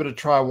should give it a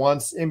try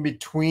once. In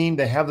between,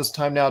 they have this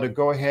time now to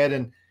go ahead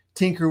and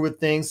tinker with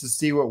things to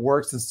see what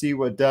works and see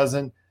what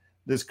doesn't.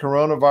 This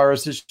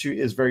coronavirus issue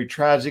is very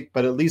tragic,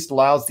 but at least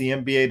allows the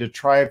NBA to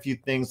try a few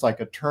things like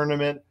a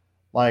tournament,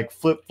 like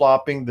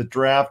flip-flopping the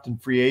draft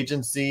and free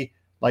agency,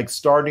 like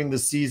starting the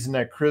season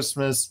at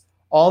Christmas,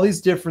 all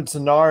these different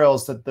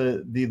scenarios that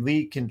the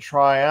league can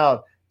try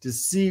out to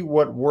see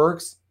what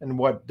works and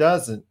what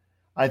doesn't.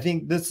 I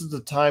think this is the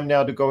time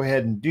now to go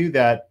ahead and do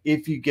that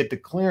if you get the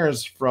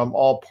clearance from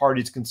all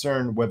parties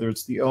concerned, whether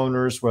it's the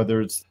owners, whether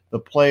it's the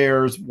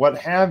players, what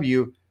have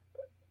you.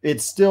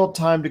 It's still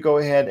time to go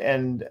ahead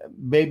and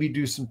maybe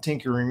do some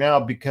tinkering now,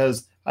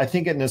 because I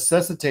think it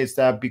necessitates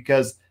that,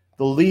 because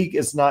the league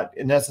is not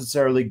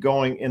necessarily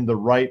going in the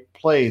right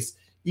place.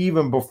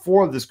 Even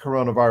before this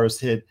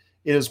coronavirus hit,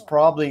 it is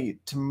probably,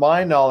 to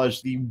my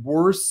knowledge, the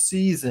worst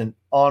season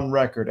on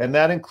record. And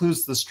that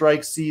includes the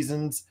strike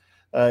seasons,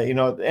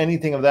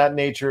 anything of that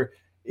nature.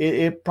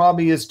 It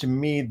probably is, to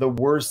me, the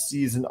worst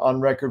season on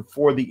record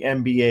for the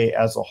NBA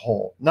as a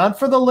whole. Not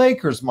for the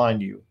Lakers,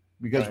 mind you,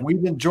 because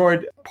we've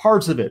enjoyed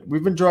parts of it.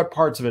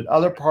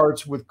 Other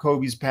parts with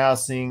Kobe's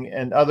passing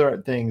and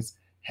other things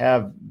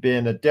have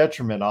been a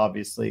detriment,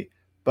 obviously.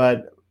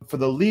 But for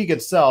the league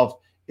itself,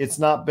 it's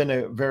not been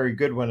a very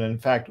good one. In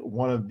fact,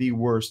 one of the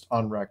worst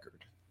on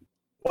record.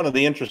 One of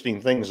the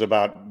interesting things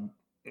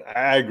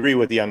I agree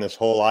with you on this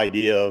whole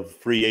idea of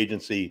free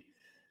agency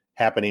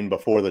happening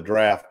before the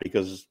draft,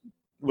 because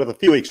with a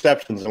few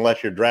exceptions,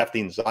 unless you're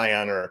drafting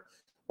Zion or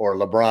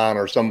LeBron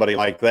or somebody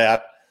like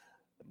that,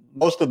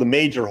 most of the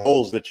major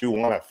holes that you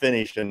want to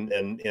finish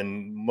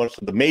and most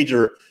of the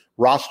major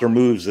roster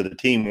moves that a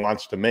team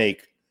wants to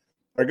make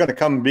are going to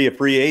come be a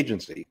free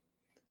agency.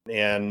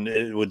 And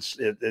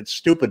it's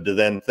stupid to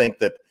then think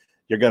that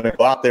you're going to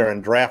go out there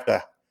and draft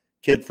a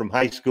kid from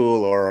high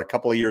school or a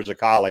couple of years of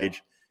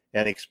college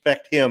and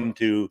expect him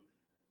to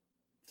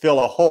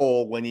fill a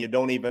hole when you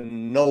don't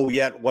even know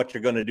yet what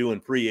you're going to do in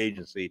free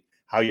agency,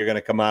 how you're going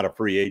to come out of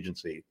free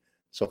agency.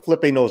 So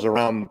flipping those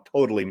around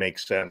totally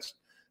makes sense.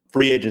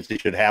 Free agency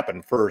should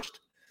happen first.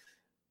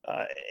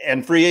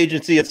 And free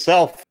agency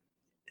itself,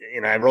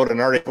 I wrote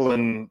an article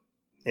in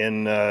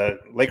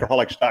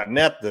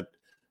Lakerholics.net that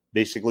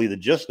basically the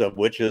gist of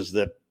which is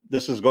that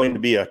this is going to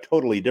be a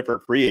totally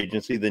different free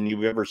agency than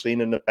you've ever seen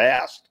in the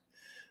past.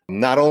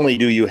 Not only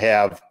do you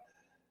have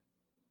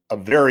a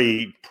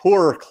very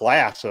poor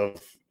class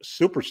of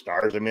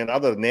superstars,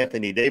 other than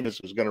Anthony Davis,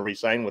 who's going to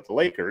re-sign with the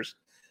Lakers,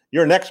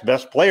 your next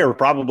best player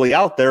probably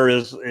out there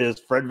is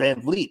Fred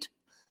VanVleet.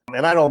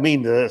 And I don't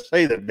mean to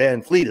say that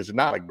VanVleet is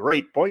not a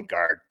great point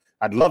guard.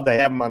 I'd love to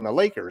have him on the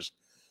Lakers.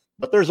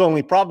 But there's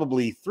only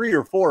probably 3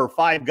 or 4 or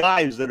 5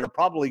 guys that are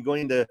probably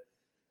going to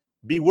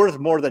be worth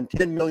more than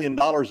 $10 million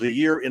a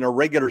year in a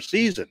regular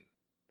season.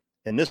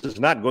 And this is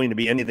not going to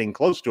be anything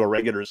close to a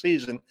regular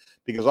season,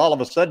 because all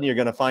of a sudden you're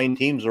going to find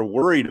teams are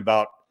worried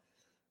about,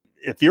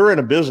 if you're in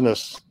a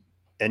business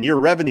and your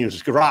revenues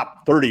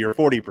drop 30 or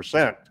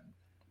 40%,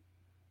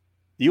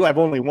 you have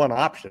only one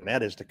option.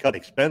 That is to cut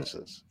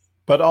expenses.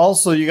 But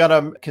also you got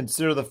to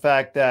consider the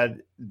fact that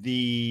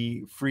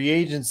the free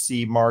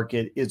agency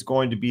market is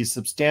going to be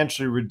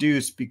substantially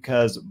reduced,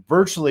 because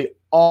virtually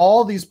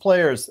all these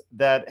players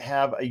that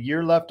have a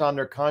year left on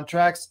their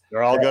contracts,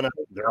 they're all gonna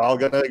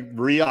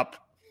re-up.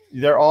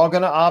 They're all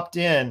gonna opt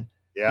in,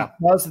 yeah,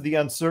 because of the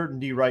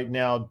uncertainty right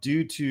now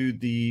due to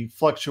the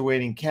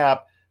fluctuating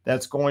cap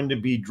that's going to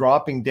be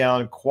dropping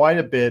down quite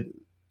a bit.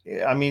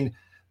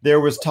 There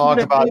was talk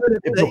about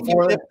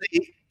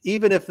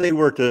even if they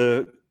were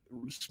to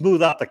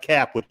smooth out the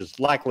cap, which is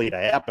likely to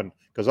happen,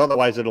 because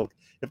otherwise if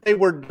they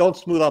don't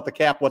smooth out the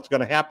cap, what's going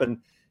to happen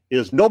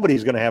is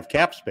nobody's going to have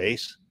cap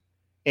space,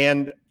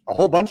 and a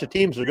whole bunch of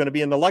teams are going to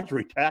be in the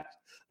luxury tax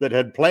that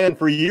had planned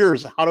for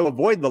years how to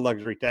avoid the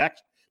luxury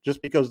tax,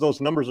 just because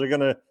those numbers are going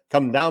to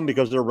come down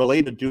because they're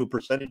related to a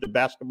percentage of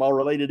basketball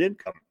related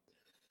income.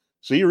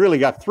 So you really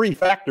got 3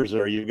 factors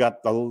there. You've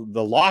got the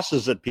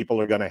losses that people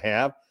are going to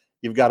have.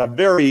 You've got a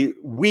very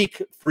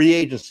weak free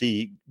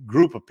agency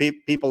group of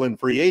people in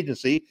free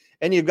agency,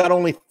 and you've got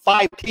only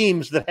 5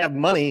 teams that have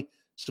money,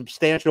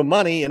 substantial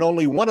money, and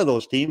only one of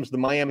those teams, the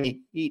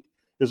Miami Heat,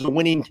 is a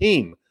winning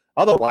team.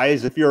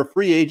 Otherwise, if you're a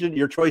free agent,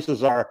 your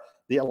choices are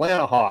the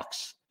Atlanta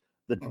Hawks,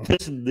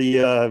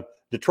 the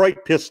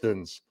Detroit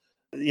Pistons.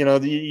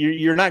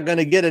 You're not going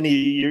to get any.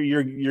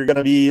 You're going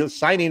to be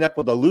signing up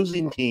with a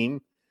losing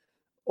team,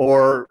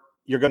 or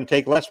you're going to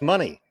take less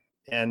money,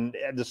 and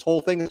this whole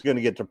thing is going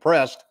to get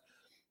depressed.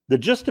 The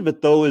gist of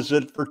it, though, is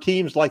that for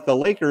teams like the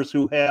Lakers,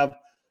 who have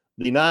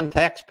the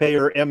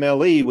non-taxpayer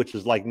MLE, which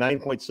is like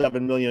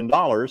 $9.7 million,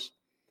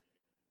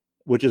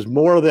 which is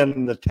more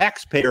than the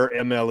taxpayer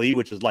MLE,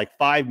 which is like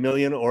 $5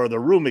 million, or the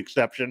room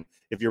exception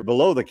if you're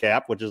below the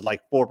cap, which is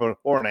like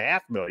 $4.5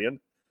 million,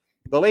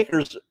 the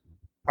Lakers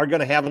are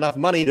going to have enough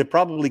money to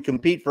probably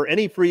compete for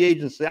any free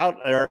agents out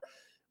there,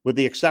 with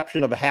the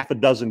exception of a half a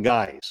dozen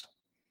guys.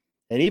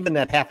 And even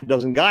that half a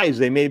dozen guys,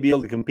 they may be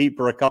able to compete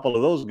for a couple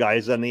of those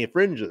guys on the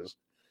fringes.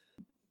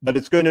 But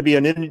it's going to be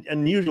an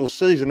unusual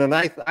season, and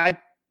I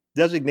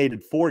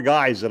designated 4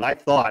 guys that I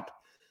thought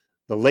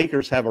the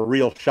Lakers have a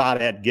real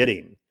shot at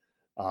getting,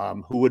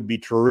 who would be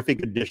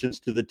terrific additions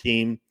to the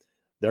team.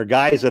 They're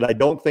guys that I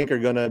don't think are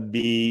going to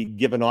be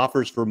given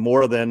offers for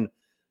more than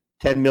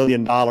 $10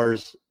 million,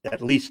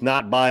 at least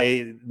not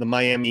by the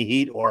Miami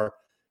Heat,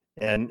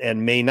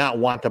 and may not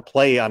want to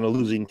play on a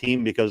losing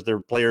team, because they're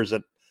players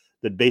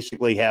that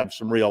basically have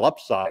some real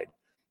upside.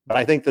 But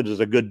I think that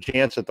there's a good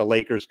chance that the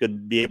Lakers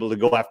could be able to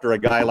go after a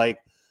guy like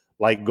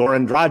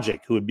Goran Dragic,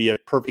 who would be a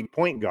perfect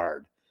point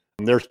guard.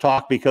 And there's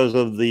talk, because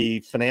of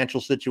the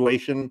financial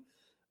situation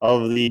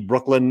of the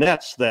Brooklyn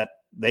Nets, that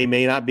they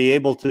may not be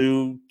able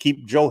to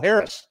keep Joe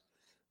Harris,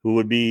 who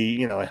would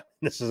be,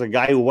 this is a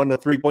guy who won the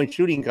 3-point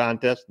shooting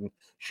contest and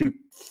shoot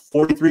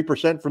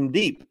 43% from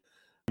deep.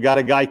 We got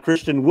a guy,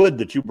 Christian Wood,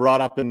 that you brought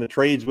up in the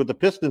trades with the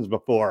Pistons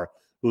before,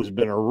 who's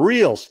been a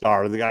real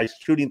star. The guy's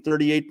shooting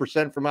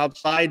 38% from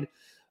outside.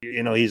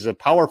 He's a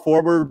power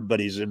forward, but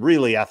he's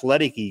really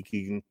athletic.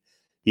 He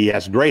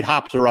has great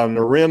hops around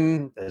the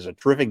rim. Is a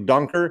terrific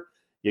dunker.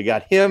 You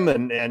got him,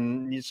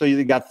 and so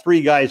you got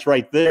 3 guys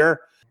right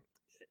there.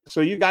 So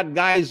you got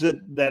guys that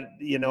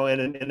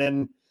and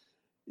then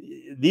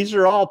these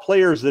are all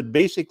players that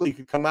basically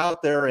could come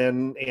out there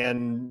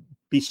and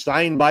be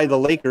signed by the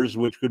Lakers,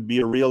 which could be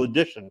a real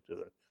addition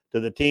to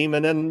the team.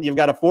 And then you've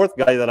got a 4th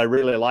guy that I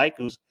really like,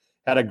 who's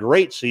had a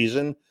great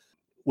season,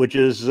 which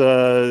is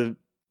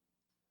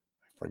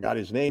forgot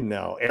his name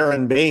now,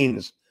 Aaron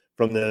Baines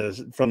from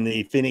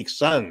the Phoenix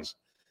Suns.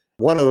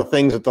 One of the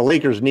things that the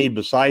Lakers need,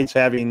 besides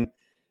having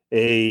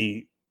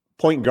a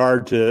point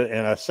guard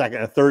and a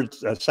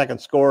second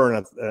scorer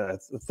and a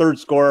third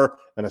scorer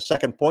and a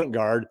second point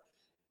guard,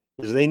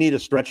 is they need a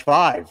stretch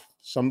 5,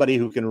 somebody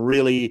who can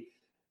really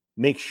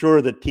make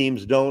sure that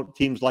teams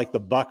like the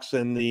Bucks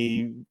and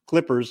the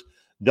Clippers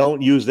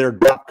don't use their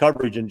drop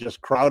coverage and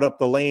just crowd up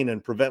the lane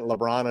and prevent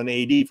LeBron and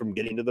AD from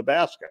getting to the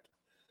basket.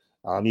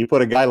 You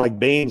put a guy like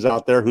Baynes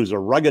out there who's a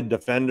rugged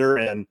defender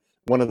and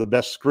one of the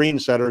best screen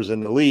setters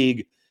in the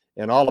league,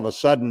 and all of a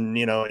sudden,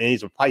 and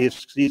he's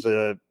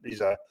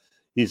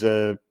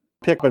a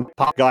pick and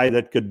pop guy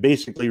that could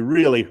basically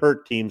really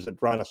hurt teams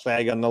that run a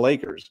sag on the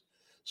Lakers.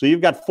 So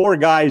you've got 4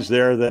 guys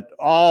there that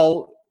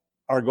all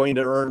are going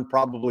to earn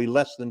probably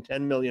less than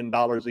 $10 million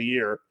a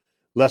year,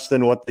 less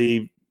than what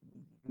the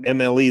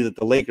MLE that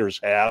the Lakers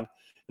have.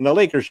 And the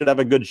Lakers should have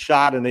a good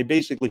shot, and they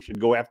basically should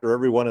go after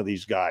every one of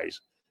these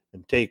guys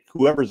and take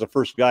whoever's the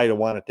first guy to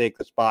want to take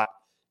the spot,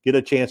 get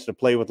a chance to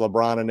play with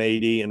LeBron and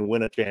AD and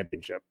win a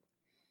championship.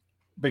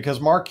 Because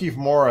Markieff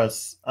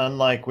Morris,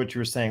 unlike what you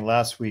were saying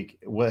last week,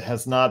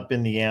 has not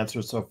been the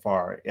answer so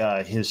far.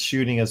 His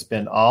shooting has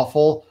been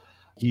awful.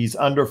 He's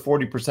under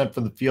 40%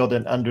 from the field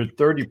and under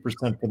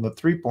 30% from the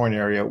three-point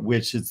area,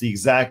 which is the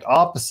exact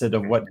opposite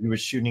of what he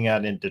was shooting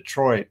at in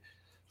Detroit.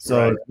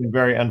 So It's been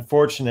very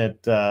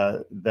unfortunate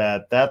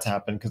that that's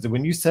happened, because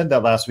when you said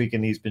that last week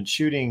and he's been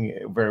shooting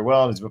very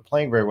well and he's been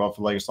playing very well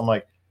for Lakers, I'm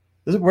like,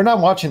 we're not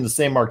watching the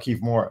same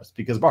Markieff Morris,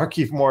 because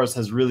Markieff Morris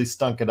has really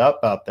stunk it up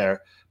out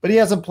there, but he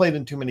hasn't played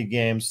in too many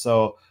games.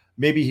 So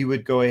maybe he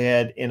would go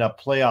ahead in a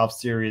playoff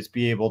series,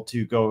 be able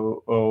to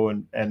go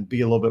and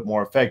be a little bit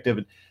more effective.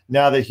 And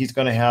now that he's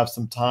going to have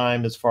some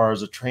time as far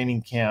as a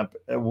training camp,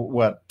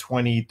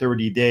 20,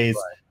 30 days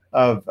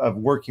of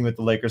working with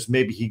the Lakers,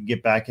 maybe he can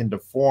get back into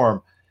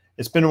form.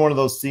 It's been one of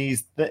those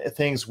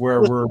things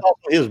where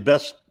his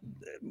best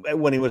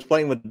when he was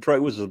playing with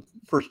Detroit was the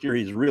first year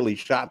he's really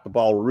shot the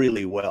ball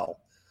really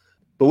well.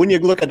 But when you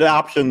look at the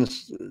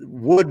options,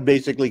 Wood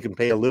basically can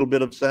play a little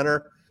bit of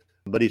center,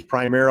 but he's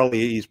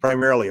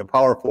primarily a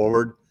power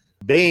forward.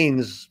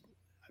 Baynes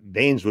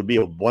would be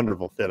a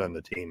wonderful fit on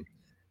the team.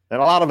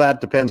 And a lot of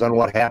that depends on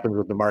what happens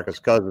with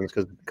DeMarcus Cousins,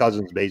 because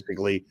Cousins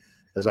basically,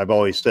 as I've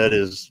always said,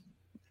 is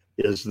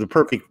the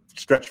perfect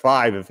stretch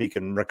 5 if he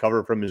can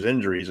recover from his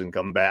injuries and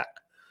come back.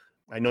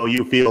 I know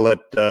you feel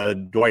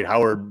that Dwight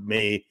Howard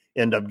may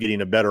end up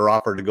getting a better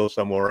offer to go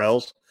somewhere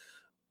else.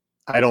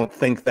 I don't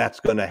think that's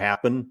going to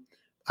happen.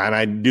 And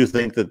I do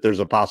think that there's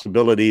a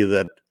possibility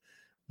that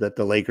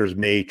the Lakers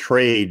may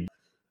trade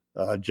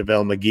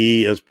JaVale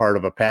McGee as part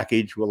of a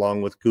package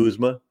along with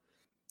Kuzma.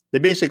 They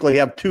basically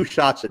have 2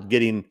 shots at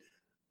getting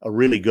a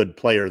really good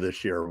player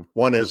this year.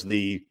 One is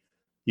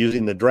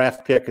using the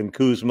draft pick and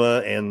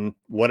Kuzma and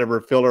whatever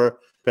filler,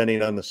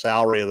 depending on the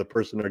salary of the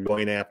person they're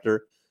going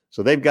after.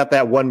 So they've got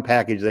that one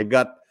package. They've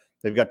got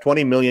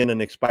 $20 million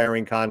in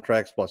expiring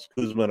contracts plus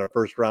Kuzma and a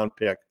first-round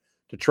pick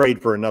to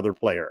trade for another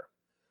player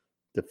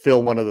to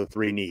fill one of the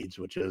 3 needs,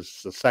 which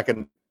is a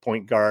second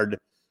point guard,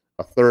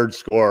 a third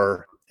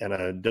scorer, and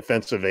a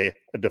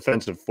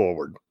defensive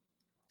forward.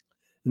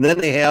 And then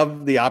they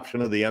have the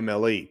option of the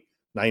MLE,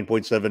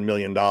 $9.7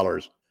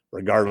 million,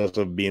 regardless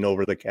of being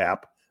over the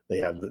cap.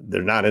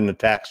 They're not in the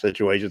tax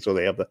situation, so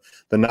they have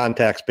the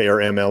non-taxpayer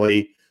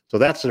MLE. So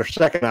that's their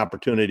second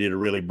opportunity to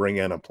really bring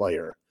in a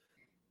player,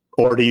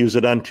 or to use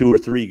it on 2 or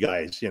 3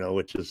 guys,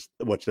 which is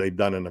what they've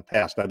done in the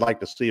past. I'd like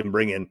to see them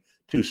bring in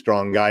 2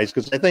 strong guys,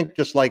 because I think,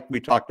 just like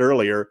we talked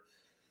earlier,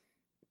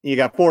 you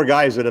got 4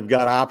 guys that have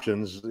got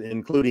options,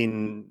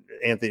 including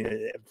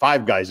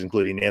 5 guys,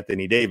 including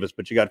Anthony Davis,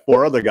 but you got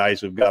 4 other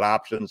guys who've got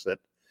options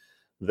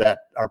that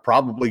are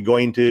probably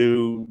going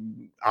to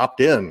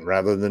opt in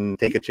rather than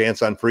take a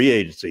chance on free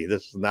agency.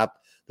 This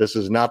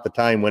is not the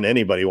time when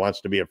anybody wants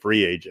to be a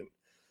free agent.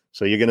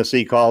 So you're going to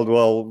see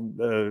Caldwell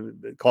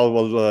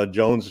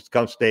Jones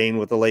staying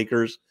with the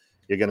Lakers.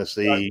 You're going to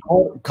see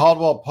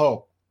Caldwell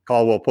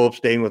Pope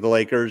staying with the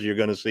Lakers. You're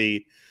going to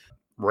see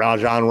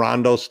Rajon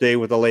Rondo stay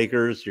with the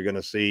Lakers. You're going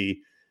to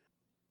see,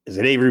 is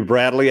it Avery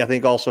Bradley? I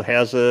think also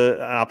has an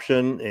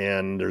option,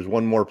 and there's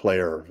one more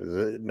player.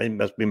 It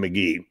must be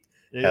McGee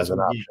has an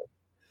option.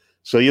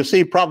 So you'll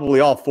see probably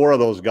all 4 of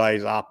those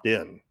guys opt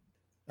in.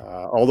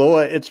 Although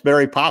it's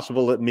very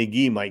possible that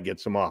McGee might get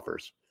some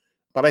offers.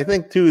 But I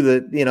think too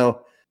that,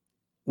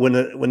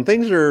 when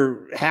things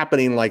are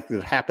happening like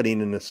they're happening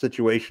in a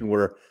situation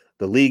where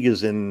the league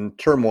is in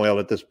turmoil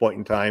at this point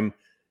in time,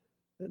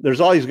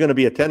 there's always going to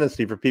be a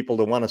tendency for people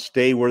to want to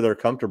stay where they're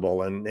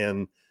comfortable.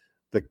 And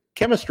the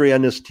chemistry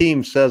on this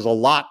team says a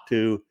lot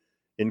to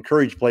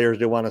encourage players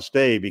to want to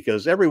stay,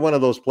 because every one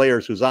of those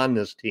players who's on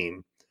this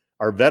team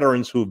are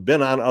veterans who've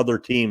been on other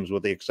teams,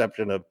 with the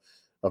exception of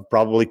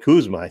probably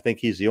Kuzma. I think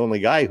he's the only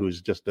guy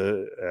who's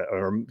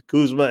or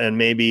Kuzma and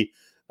maybe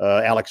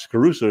Alex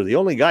Caruso are the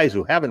only guys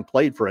who haven't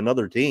played for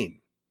another team.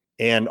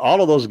 And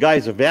all of those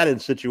guys have had in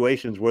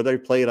situations where they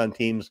played on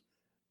teams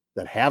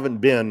that haven't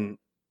been,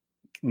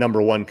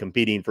 number 1,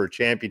 competing for a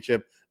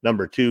championship,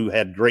 number 2,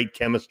 had great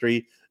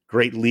chemistry,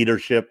 great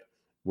leadership,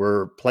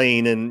 were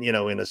playing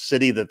in a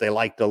city that they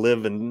like to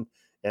live in,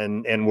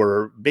 and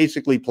were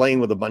basically playing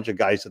with a bunch of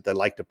guys that they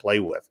like to play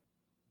with.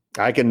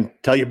 I can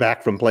tell you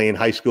back from playing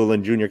high school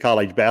and junior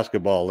college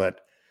basketball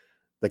that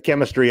the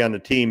chemistry on the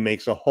team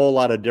makes a whole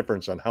lot of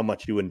difference on how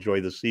much you enjoy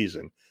the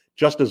season.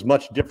 just as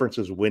much difference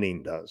as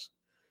winning does.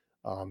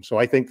 So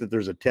I think that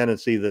there's a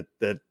tendency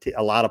that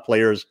a lot of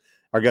players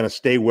are going to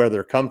stay where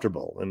they're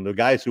comfortable. And the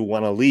guys who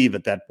want to leave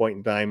at that point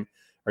in time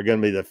are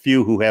going to be the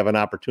few who have an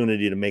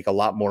opportunity to make a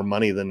lot more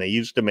money than they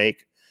used to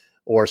make,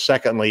 or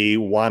secondly,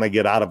 want to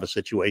get out of a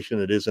situation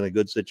that isn't a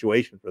good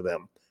situation for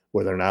them,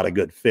 where they're not a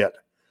good fit.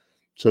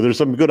 So there's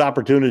some good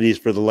opportunities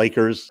for the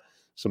Lakers,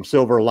 some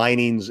silver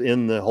linings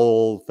in the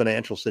whole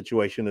financial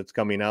situation that's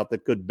coming out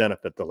that could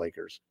benefit the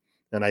Lakers.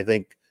 And I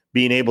think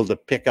being able to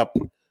pick up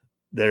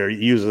their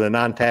use of the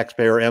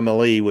non-taxpayer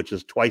MLE, which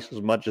is twice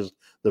as much as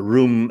the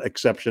room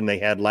exception they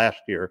had last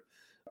year,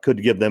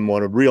 could give them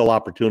a real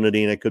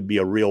opportunity, and it could be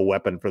a real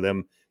weapon for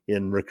them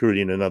in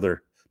recruiting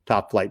another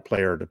top flight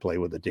player to play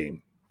with the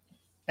team.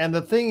 And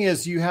the thing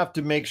is, you have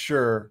to make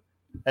sure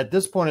at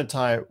this point in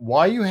time,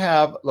 while you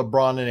have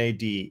LeBron and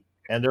AD,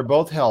 and they're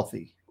both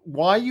healthy,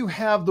 while you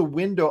have the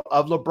window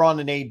of LeBron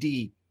and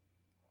AD,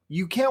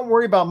 you can't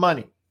worry about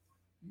money.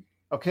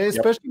 Okay,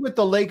 especially with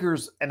the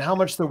Lakers and how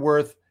much they're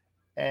worth.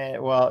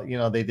 And well,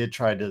 they did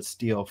try to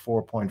steal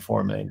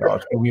 $4.4 million,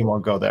 but we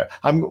won't go there.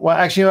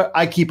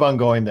 I keep on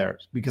going there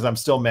because I'm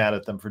still mad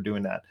at them for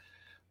doing that.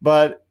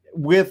 But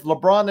with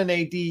LeBron and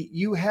AD,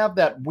 you have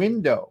that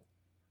window.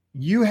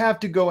 You have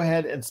to go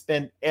ahead and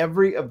spend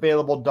every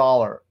available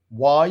dollar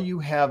while you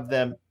have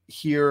them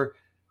here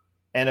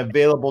and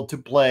available to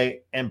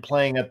play and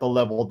playing at the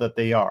level that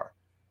they are.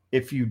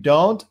 If you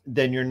don't,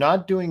 then you're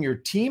not doing your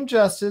team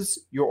justice,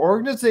 your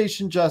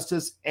organization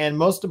justice, and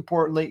most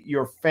importantly,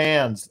 your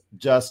fans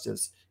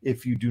justice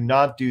if you do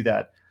not do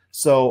that.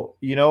 So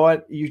you know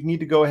what? You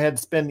need to go ahead and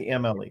spend the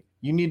MLE.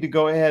 You need to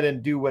go ahead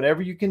and do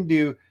whatever you can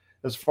do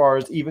as far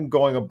as even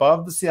going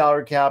above the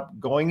salary cap,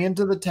 going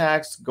into the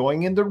tax,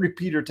 going into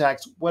repeater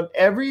tax,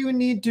 whatever you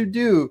need to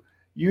do,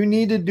 you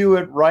need to do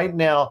it right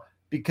now,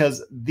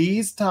 because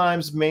these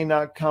times may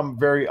not come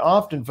very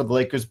often for the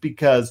Lakers,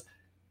 because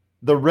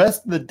the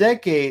rest of the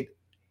decade,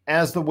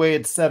 as the way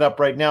it's set up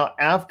right now,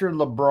 after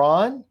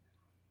LeBron,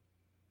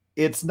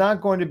 it's not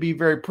going to be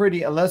very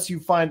pretty unless you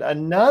find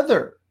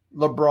another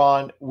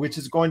LeBron, which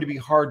is going to be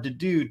hard to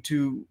do,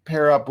 to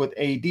pair up with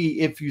AD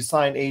if you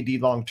sign AD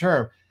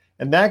long-term.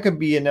 And that could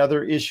be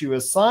another issue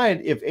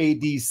aside. If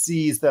AD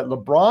sees that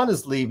LeBron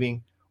is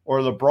leaving or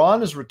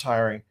LeBron is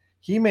retiring,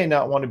 he may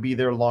not want to be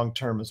there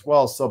long-term as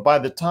well. So by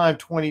the time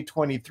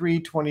 2023,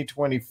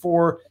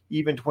 2024,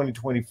 even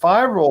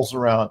 2025 rolls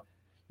around,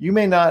 you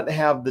may not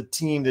have the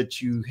team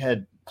that you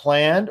had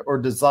planned or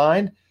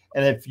designed.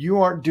 And if you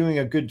aren't doing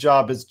a good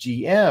job as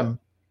GM,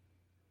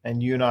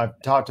 and you and I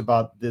have talked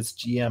about this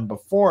GM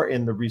before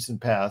in the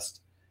recent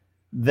past,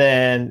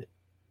 then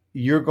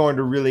you're going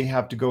to really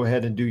have to go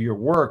ahead and do your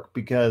work,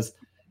 because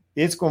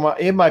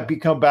it might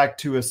become back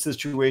to a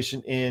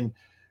situation in,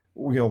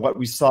 what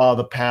we saw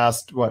the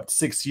past,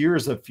 6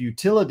 years of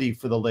futility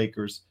for the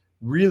Lakers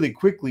really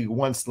quickly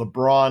once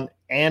LeBron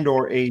and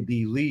or AD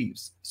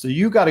leaves. So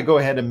you got to go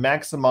ahead and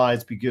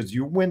maximize, because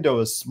your window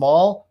is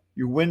small,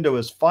 your window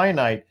is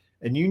finite,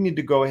 and you need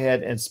to go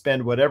ahead and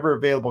spend whatever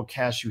available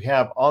cash you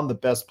have on the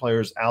best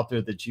players out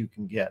there that you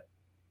can get.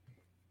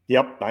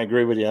 Yep, I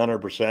agree with you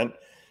 100%.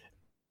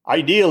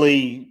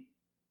 Ideally,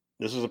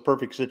 this is a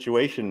perfect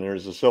situation.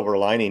 There's a silver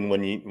lining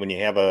when you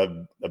have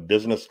a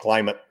business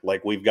climate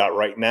like we've got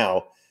right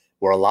now,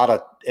 where a lot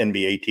of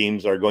NBA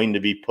teams are going to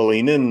be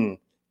pulling in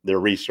their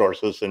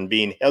resources and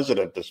being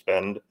hesitant to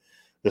spend.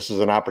 This is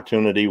an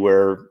opportunity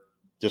where,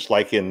 just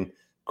like in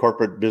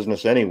corporate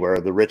business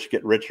anywhere, the rich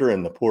get richer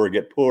and the poor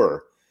get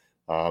poorer.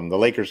 The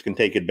Lakers can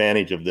take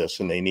advantage of this,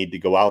 and they need to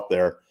go out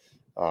there.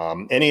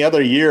 Any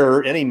other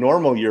year, any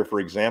normal year, for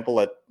example,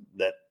 at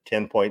that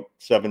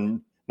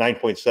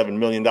 $9.7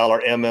 million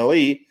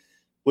MLE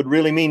would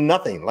really mean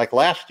nothing. Like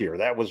last year,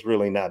 that was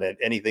really not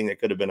anything that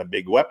could have been a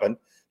big weapon.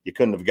 You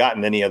couldn't have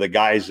gotten any of the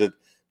guys that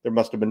there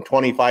must have been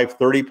 25,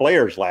 30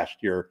 players last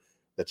year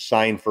that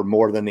signed for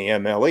more than the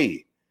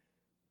MLE.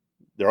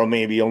 There are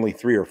maybe only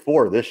 3 or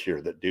 4 this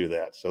year that do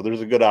that. So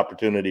there's a good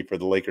opportunity for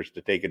the Lakers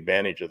to take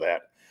advantage of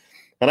that.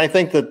 And I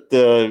think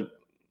that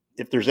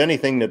if there's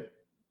anything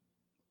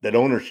that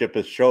ownership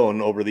has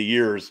shown over the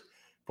years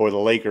for the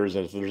Lakers,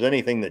 and if there's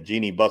anything that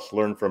Jeannie Buss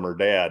learned from her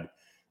dad,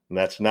 and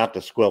that's not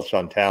to squelch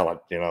on talent,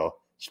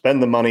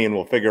 spend the money and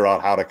we'll figure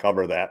out how to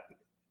cover that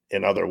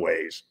in other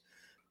ways.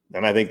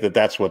 And I think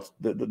that's what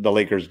the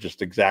Lakers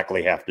just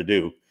exactly have to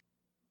do.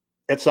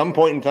 At some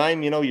point in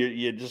time,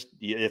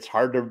 it's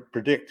hard to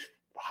predict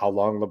how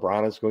long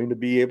LeBron is going to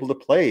be able to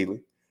play.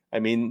 I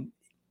mean,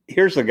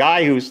 here's a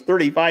guy who's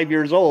 35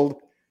 years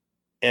old,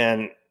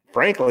 and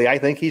frankly, I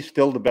think he's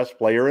still the best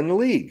player in the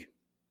league.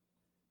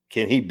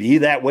 Can he be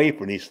that way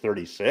when he's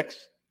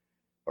 36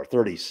 or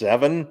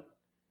 37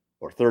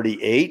 or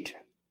 38?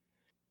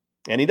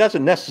 And he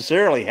doesn't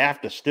necessarily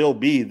have to still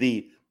be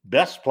the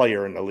best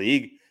player in the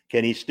league.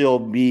 Can he still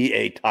be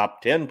a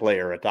top 10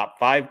 player, a top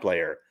 5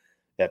 player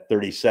at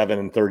 37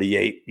 and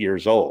 38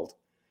 years old?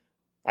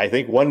 I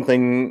think one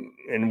thing,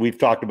 and we've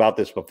talked about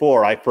this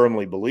before, I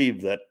firmly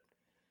believe that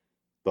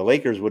the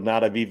Lakers would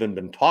not have even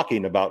been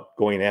talking about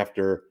going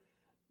after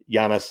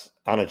Giannis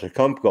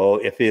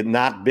Antetokounmpo if it had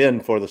not been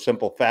for the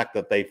simple fact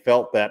that they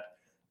felt that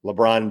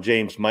LeBron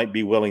James might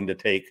be willing to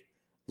take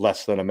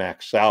less than a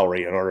max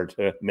salary in order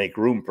to make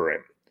room for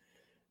him.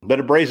 But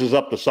it raises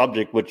up the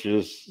subject, which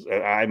is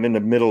I'm in the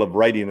middle of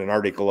writing an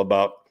article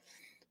about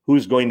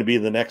who's going to be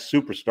the next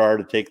superstar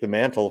to take the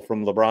mantle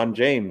from LeBron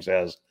James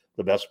as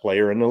the best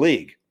player in the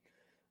league.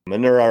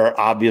 And there are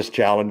obvious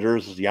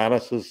challengers.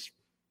 Giannis is,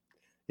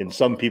 in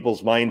some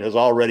people's mind, has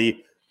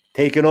already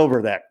taken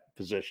over that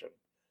position.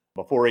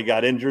 Before he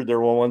got injured, there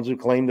were ones who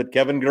claimed that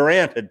Kevin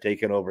Durant had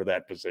taken over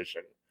that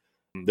position.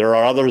 There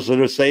are others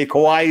that say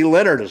Kawhi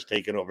Leonard has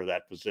taken over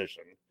that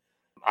position.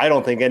 I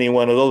don't think any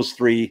one of those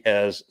three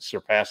has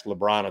surpassed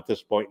LeBron at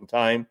this point in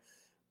time.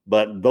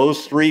 But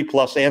those three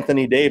plus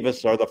Anthony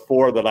Davis are the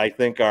four that I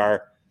think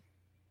are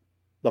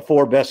the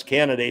four best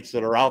candidates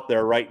that are out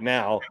there right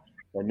now.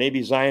 And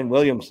maybe Zion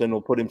Williamson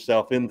will put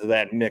himself into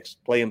that mix,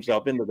 play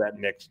himself into that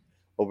mix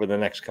over the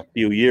next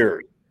few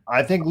years.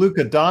 I think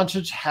Luka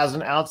Doncic has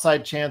an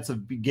outside chance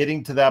of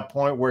getting to that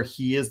point where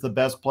he is the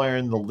best player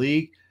in the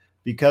league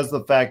because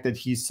of the fact that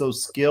he's so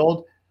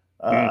skilled.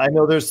 I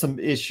know there's some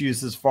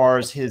issues as far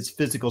as his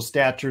physical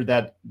stature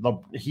that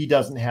he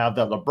doesn't have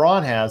that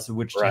LeBron has,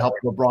 which to help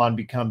LeBron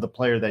become the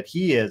player that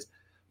he is.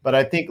 But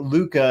I think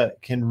Luka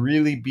can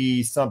really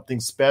be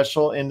something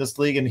special in this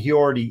league, and he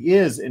already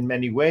is in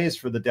many ways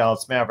for the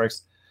Dallas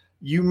Mavericks.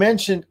 You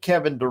mentioned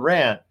Kevin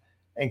Durant,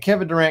 and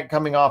Kevin Durant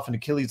coming off an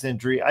Achilles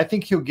injury. I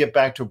think he'll get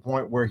back to a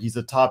point where he's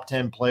a top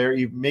 10 player,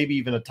 maybe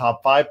even a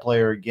top 5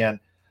 player again.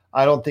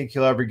 I don't think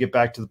he'll ever get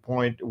back to the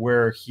point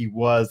where he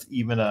was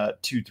even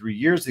 2-3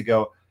 years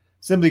ago,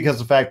 simply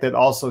because of the fact that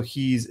also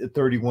he's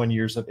 31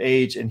 years of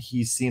age and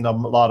he's seen a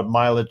lot of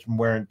mileage and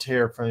wear and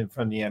tear from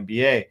the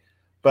NBA.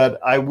 But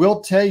I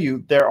will tell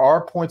you, there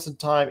are points in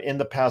time in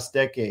the past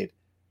decade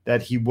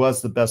that he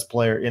was the best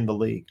player in the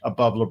league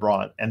above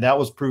LeBron, and that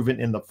was proven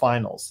in the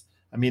finals.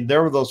 I mean,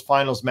 there were those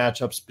finals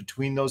matchups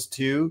between those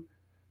two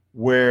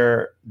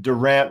where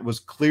Durant was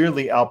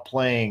clearly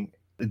outplaying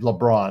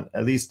LeBron.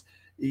 At least,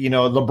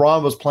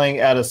 LeBron was playing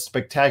at a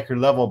spectacular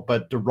level,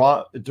 but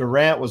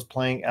Durant was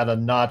playing at a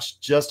notch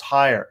just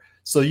higher.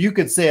 So you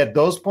could say at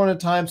those point in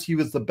times, he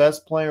was the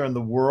best player in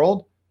the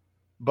world.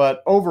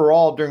 But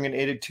overall, during an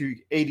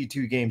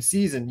 82 game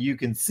season, you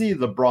can see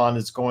LeBron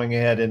is going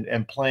ahead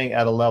and playing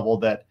at a level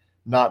that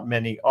not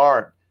many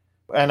aren't.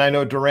 And I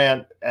know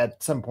Durant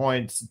at some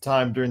point in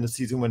time during the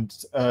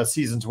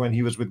seasons when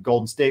he was with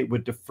Golden State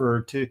would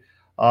defer to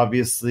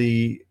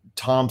obviously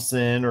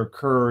Thompson or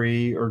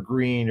Curry or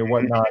Green or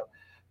whatnot.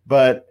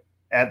 But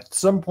at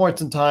some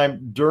points in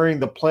time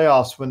during the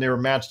playoffs when they were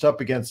matched up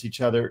against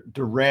each other,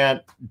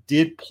 Durant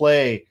did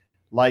play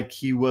like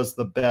he was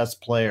the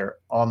best player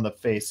on the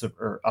face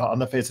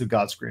of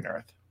God's green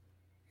earth.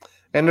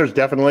 And there's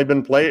definitely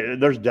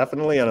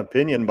an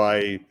opinion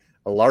by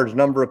a large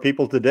number of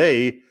people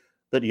today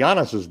that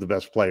Giannis is the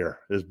best player,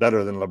 is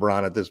better than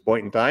LeBron at this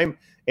point in time,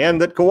 and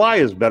that Kawhi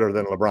is better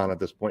than LeBron at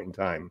this point in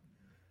time.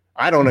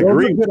 I don't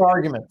agree. Those are good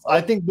arguments.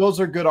 I think those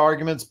are good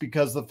arguments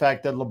because the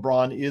fact that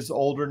LeBron is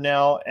older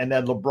now and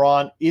that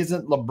LeBron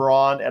isn't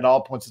LeBron at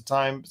all points of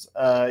times.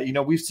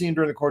 We've seen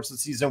during the course of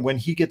the season when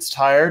he gets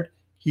tired,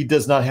 he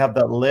does not have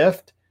that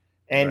lift,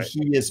 and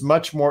he is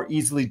much more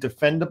easily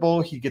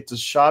defendable. He gets a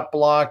shot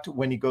blocked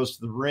when he goes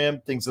to the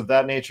rim, things of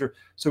that nature.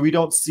 So we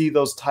don't see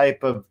those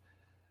type of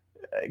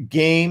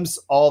games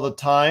all the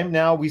time.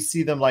 Now we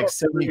see them like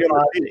 75.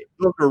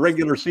 Those are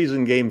regular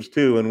season games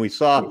too, and we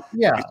saw a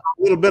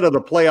little bit of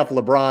the playoff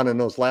LeBron in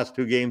those last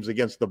two games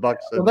against the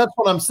Bucks. So that's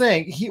what I'm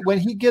saying. When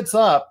he gets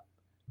up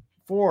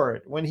for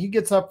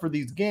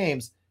these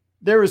games,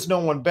 there is no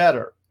one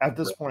better at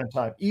this point in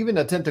time. Even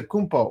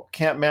Antetokounmpo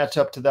can't match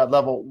up to that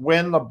level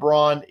when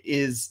LeBron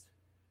is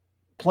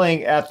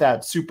playing at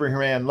that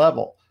Superman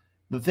level.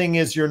 The thing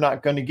is, you're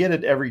not going to get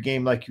it every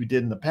game like you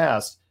did in the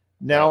past.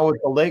 Now with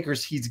the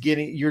Lakers,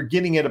 you're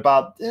getting it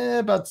about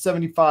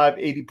 75,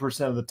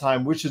 80% of the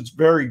time, which is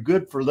very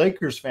good for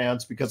Lakers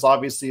fans because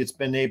obviously it's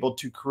been able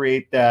to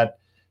create that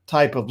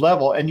type of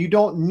level. And you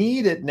don't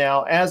need it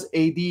now as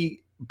AD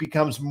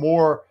becomes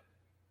more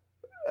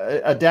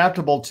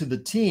adaptable to the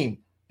team.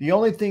 The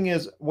only thing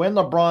is when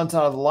LeBron's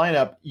out of the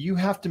lineup, you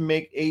have to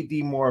make AD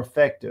more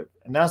effective.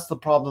 And that's the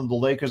problem the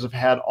Lakers have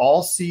had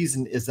all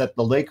season is that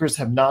the Lakers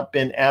have not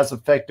been as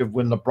effective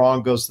when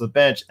LeBron goes to the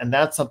bench. And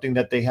that's something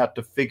that they have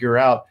to figure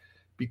out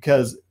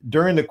because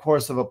during the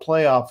course of a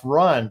playoff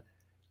run,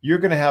 you're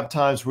going to have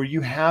times where you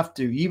have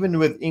to, even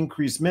with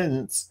increased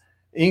minutes,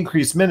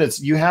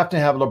 you have to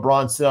have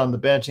LeBron sit on the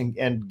bench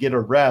and get a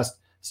rest.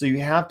 So you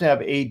have to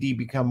have AD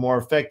become more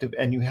effective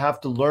and you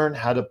have to learn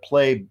how to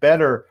play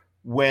better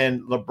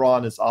when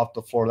LeBron is off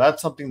the floor.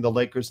 That's something the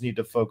Lakers need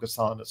to focus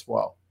on as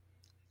well.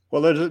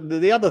 Well,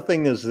 the other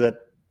thing is that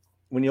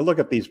when you look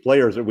at these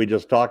players that we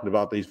just talked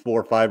about, these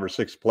 4, 5, or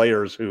 6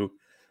 players who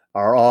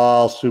are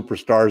all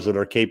superstars that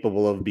are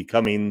capable of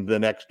becoming the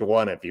next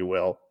one, if you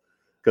will,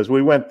 because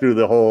we went through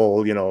the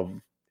whole,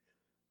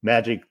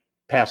 Magic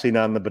passing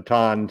on the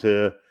baton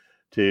to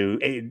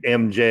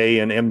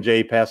MJ and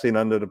MJ passing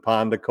on the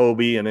baton to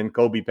Kobe and then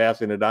Kobe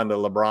passing it on to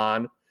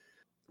LeBron.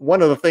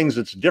 one of the things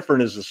that's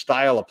different is the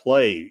style of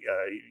play.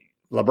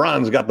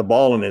 LeBron's got the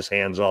ball in his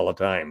hands all the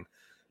time.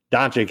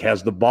 Doncic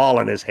has the ball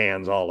in his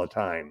hands all the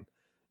time.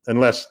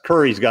 Unless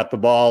Curry's got the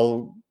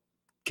ball,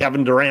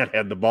 Kevin Durant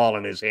had the ball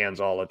in his hands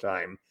all the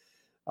time.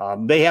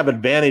 They have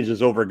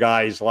advantages over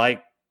guys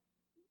like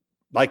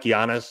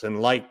Giannis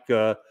and like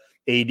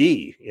AD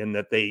in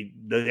that they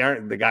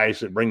aren't the guys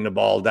that bring the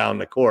ball down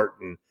the court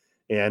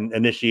and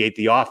initiate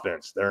the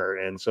offense there.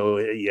 And so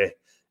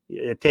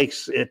it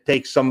takes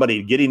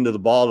somebody getting to the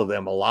ball to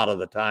them a lot of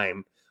the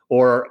time,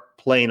 or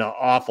playing an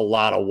awful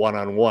lot of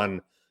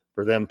one-on-one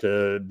for them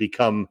to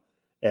become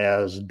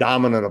as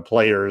dominant of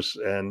players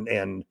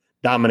and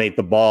dominate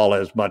the ball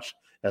as much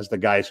as the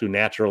guys who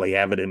naturally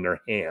have it in their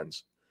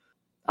hands.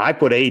 I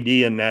put AD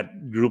in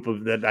that group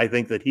of that. I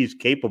think that he's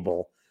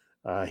capable.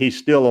 He's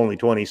still only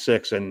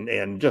 26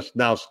 and just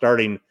now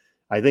starting.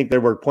 I think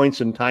there were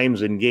points and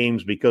times in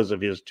games because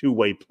of his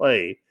two-way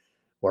play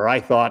where I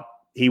thought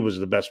he was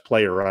the best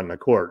player on the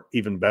court,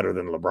 even better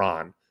than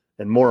LeBron,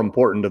 and more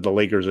important to the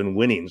Lakers in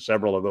winning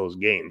several of those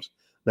games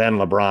than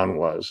LeBron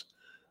was.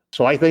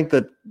 So I think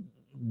that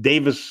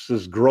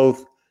Davis's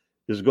growth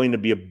is going to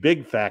be a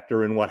big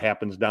factor in what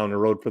happens down the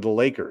road for the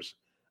Lakers.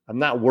 I'm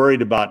not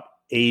worried about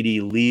AD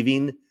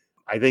leaving.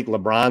 I think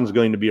LeBron's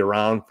going to be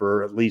around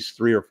for at least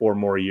 3 or 4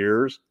 more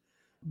years,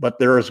 but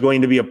there is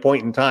going to be a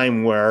point in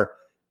time where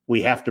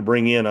we have to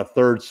bring in a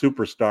third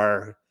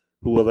superstar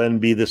who will then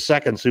be the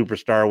second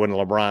superstar when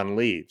LeBron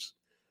leaves.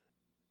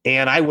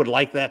 And I would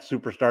like that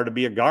superstar to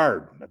be a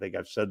guard. I think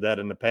I've said that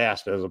in the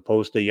past, as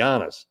opposed to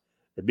Giannis.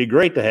 It'd be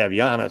great to have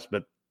Giannis,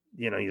 but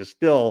the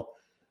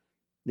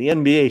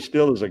NBA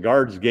still is a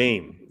guard's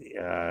game.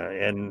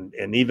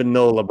 And even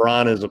though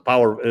LeBron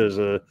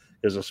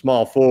is a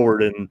small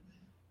forward in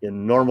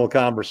normal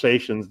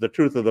conversations, the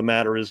truth of the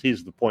matter is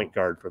he's the point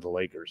guard for the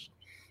Lakers.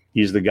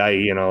 He's the guy,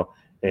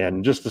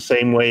 and just the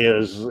same way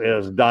as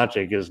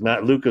Doncic is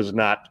not.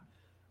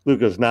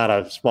 Luka's not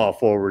a small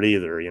forward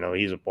either.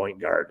 He's a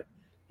point guard.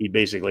 He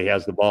basically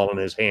has the ball in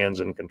his hands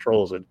and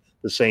controls it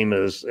the same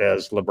as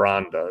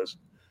LeBron does.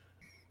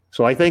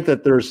 So I think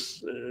that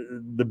there's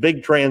the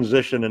big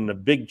transition and the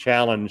big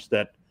challenge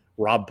that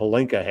Rob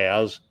Pelinka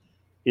has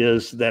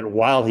is that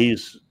while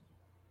he's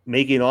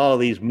making all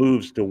of these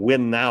moves to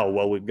win now,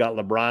 while we've got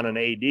LeBron and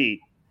AD,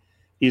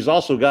 he's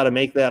also got to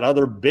make that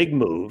other big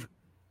move,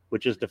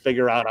 which is to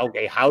figure out,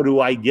 okay, how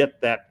do I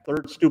get that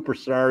third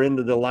superstar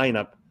into the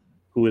lineup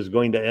who is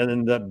going to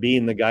end up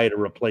being the guy to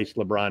replace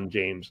LeBron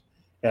James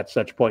at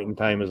such point in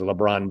time as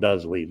LeBron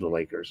does leave the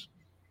Lakers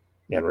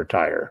and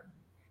retire.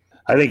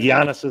 I think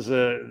Giannis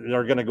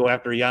they're going to go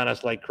after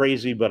Giannis like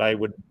crazy, but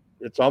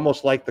it's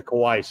almost like the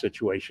Kawhi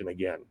situation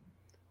again.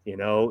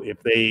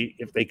 If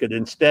they could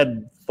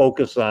instead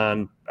focus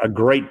on a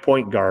great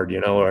point guard,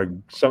 or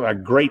a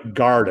great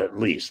guard at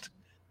least.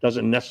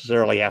 Doesn't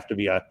necessarily have to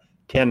be a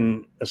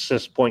 10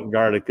 assist point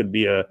guard. It could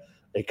be a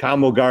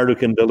combo guard who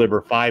can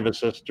deliver 5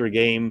 assists per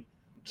game.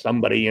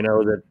 Somebody,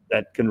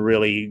 that can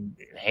really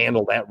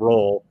handle that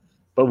role.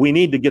 But we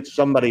need to get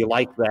somebody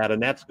like that,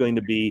 and that's going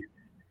to be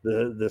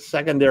the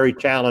secondary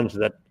challenge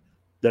that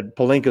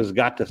Pelinka's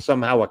got to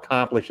somehow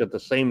accomplish at the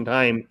same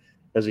time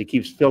as he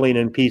keeps filling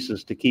in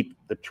pieces to keep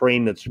the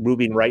train that's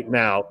moving right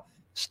now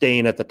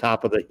staying at the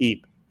top of the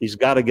heap. He's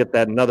got to get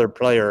that another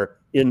player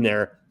in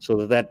there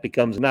so that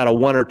becomes not a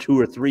 1 or 2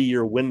 or 3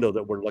 year window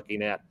that we're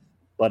looking at,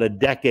 but a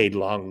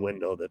decade-long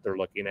window that they're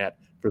looking at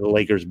for the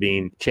Lakers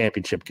being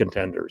championship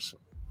contenders.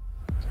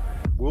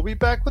 We'll be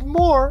back with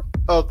more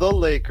of the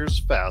Lakers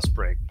Fast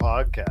Break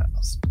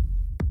podcast.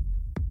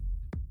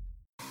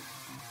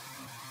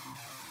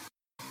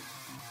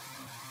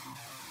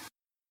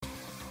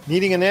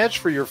 Needing an edge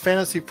for your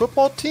fantasy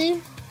football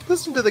team?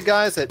 Listen to the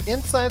guys at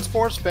Inside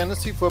Sports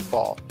Fantasy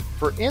Football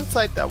for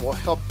insight that will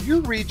help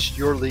you reach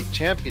your league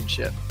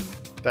championship.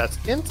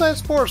 That's Inside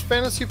Sports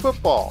Fantasy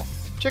Football.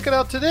 Check it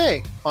out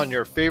today on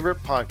your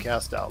favorite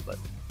podcast outlet.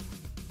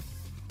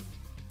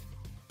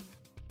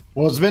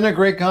 Well, it's been a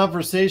great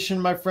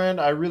conversation, my friend.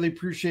 I really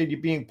appreciate you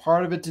being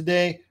part of it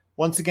today.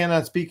 Once again,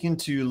 I'm speaking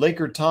to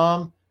Laker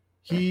Tom.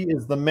 He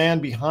is the man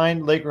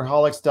behind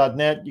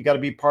Lakerholics.net. You got to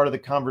be part of the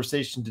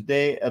conversation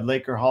today at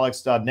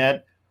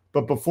Lakerholics.net.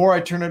 But before I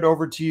turn it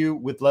over to you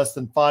with less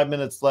than 5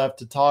 minutes left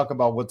to talk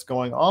about what's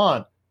going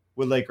on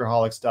with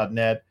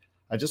Lakerholics.net,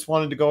 I just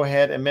wanted to go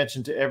ahead and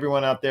mention to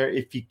everyone out there,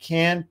 if you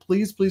can,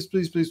 please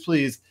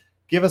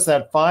give us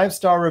that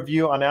 5-star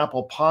review on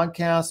Apple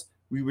Podcasts.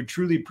 We would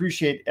truly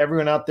appreciate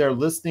everyone out there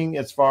listening,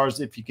 as far as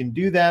if you can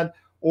do that,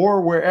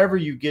 or wherever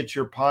you get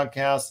your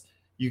podcasts.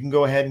 You can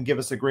go ahead and give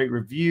us a great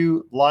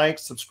review, like,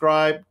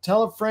 subscribe,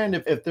 tell a friend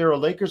if they're a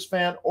Lakers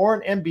fan or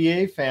an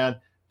NBA fan.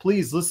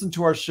 Please listen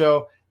to our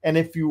show. And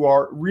if you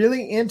are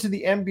really into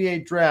the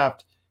NBA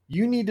draft,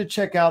 you need to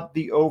check out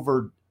the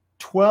over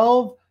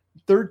 12,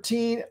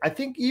 13, I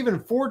think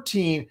even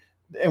 14.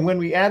 And when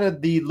we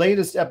added the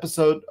latest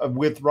episode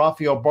with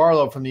Rafael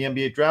Barlow from the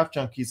NBA Draft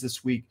Junkies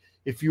this week,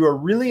 if you are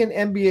really an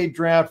NBA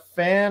draft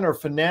fan or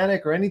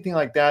fanatic or anything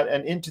like that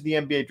and into the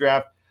NBA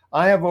draft,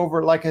 I have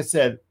over, like I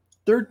said,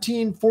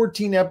 13,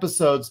 14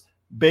 episodes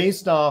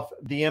based off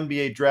the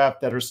NBA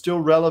draft that are still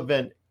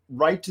relevant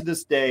right to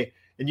this day.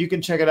 And you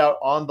can check it out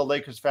on the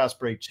Lakers Fast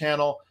Break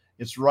channel.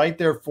 It's right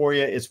there for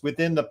you. It's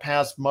within the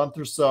past month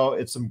or so.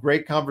 It's some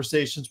great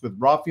conversations with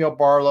Rafael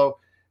Barlow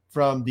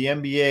from the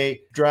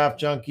NBA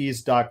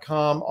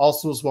DraftJunkies.com.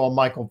 Also as well,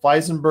 Michael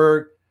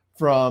Weisenberg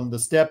from the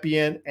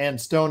Stepien and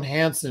Stone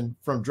Hansen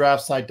from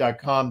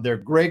DraftSite.com. They're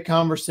great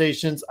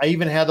conversations. I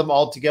even had them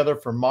all together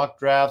for mock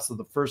drafts of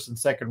the first and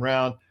second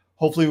round.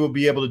 Hopefully we'll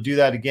be able to do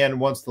that again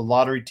once the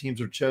lottery teams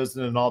are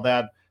chosen and all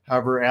that.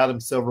 However, Adam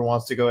Silver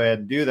wants to go ahead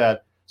and do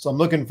that. So I'm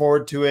looking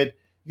forward to it.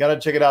 You got to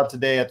check it out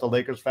today at the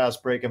Lakers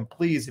Fast Break. And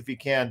please, if you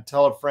can,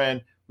 tell a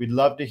friend. We'd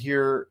love to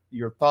hear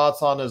your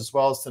thoughts on it as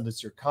well. Send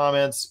us your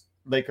comments,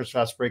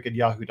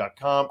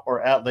 LakersFastBreak@yahoo.com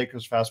or at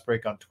Lakers Fast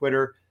Break on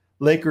Twitter.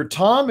 Laker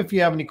Tom, if you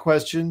have any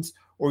questions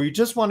or you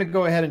just want to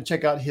go ahead and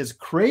check out his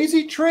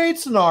crazy trade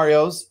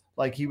scenarios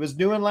like he was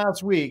doing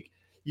last week,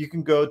 you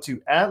can go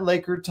to at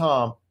Laker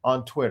Tom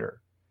on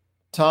Twitter.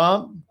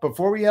 Tom,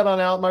 before we head on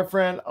out, my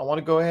friend, I want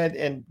to go ahead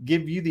and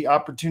give you the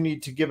opportunity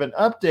to give an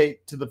update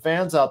to the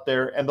fans out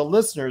there and the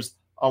listeners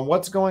on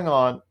what's going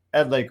on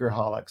at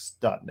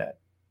Lakerholics.net.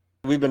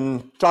 We've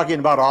been talking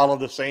about all of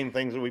the same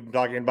things that we've been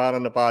talking about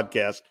on the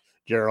podcast,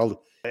 Gerald.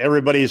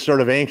 Everybody's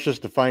sort of anxious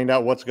to find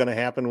out what's going to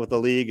happen with the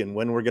league and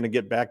when we're going to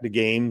get back to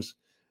games.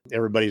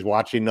 Everybody's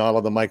watching all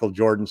of the Michael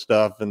Jordan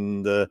stuff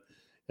and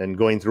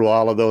going through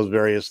all of those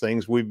various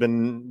things. We've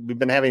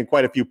been having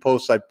quite a few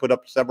posts. I've put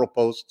up several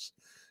posts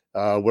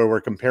where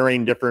we're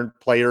comparing different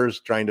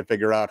players, trying to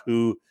figure out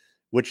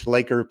which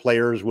Laker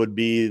players would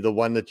be the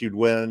one that you'd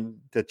win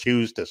to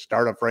choose to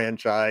start a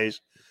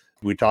franchise.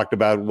 We talked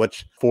about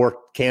which 4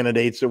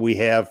 candidates that we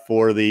have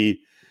for the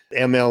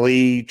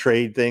MLE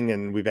trade thing,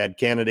 and we've had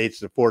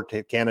the 4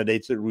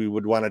 candidates that we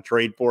would want to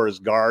trade for as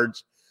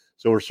guards.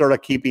 So we're sort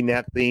of keeping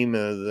that theme.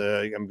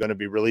 I'm going to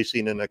be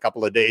releasing in a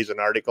couple of days an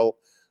article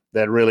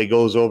that really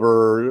goes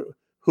over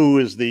who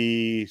is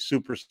the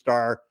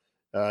superstar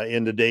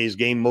in today's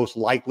game most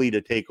likely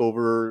to take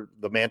over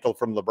the mantle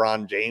from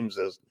LeBron James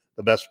as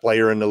the best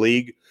player in the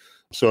league.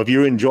 So if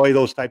you enjoy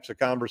those types of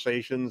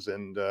conversations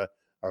and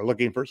are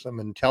looking for some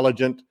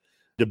intelligent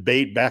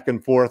debate back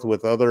and forth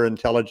with other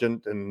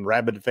intelligent and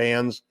rabid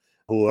fans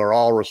who are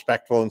all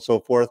respectful and so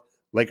forth,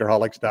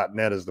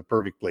 Lakerholics.net is the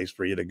perfect place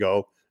for you to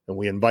go. And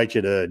we invite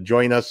you to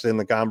join us in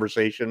the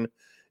conversation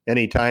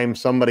anytime.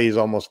 Somebody's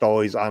almost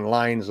always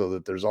online, so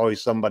that there's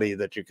always somebody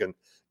that you can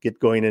get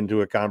going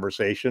into a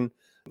conversation.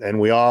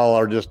 And we all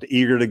are just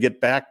eager to get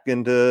back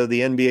into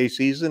the NBA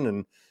season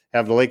and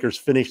have the Lakers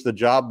finish the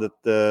job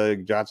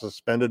that got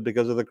suspended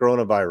because of the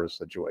coronavirus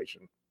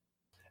situation.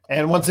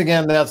 And once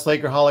again, that's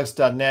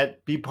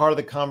Lakerholics.net. Be part of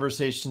the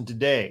conversation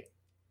today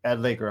at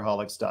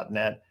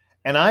Lakerholics.net.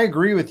 And I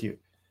agree with you.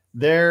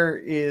 There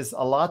is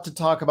a lot to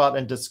talk about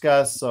and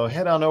discuss. So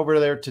head on over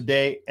there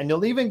today, and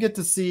you'll even get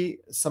to see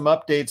some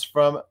updates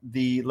from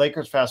the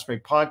Lakers Fast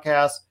Break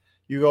podcast.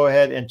 You go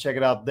ahead and check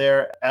it out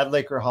there at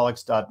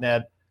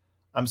Lakerholics.net.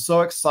 I'm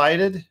so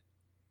excited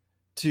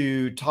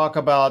to talk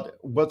about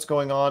what's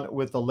going on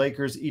with the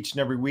Lakers each and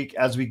every week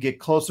as we get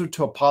closer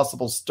to a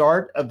possible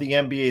start of the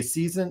NBA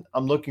season.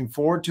 I'm looking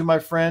forward to, my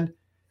friend.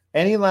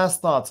 Any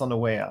last thoughts on the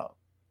way out?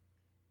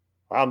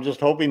 I'm just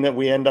hoping that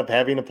we end up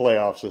having a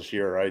playoffs this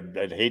year.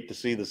 I'd hate to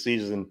see the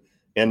season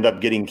end up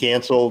getting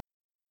canceled.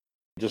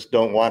 Just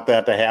don't want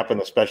that to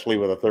happen, especially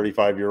with a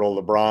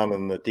 35-year-old LeBron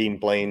and the team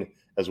playing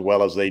as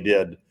well as they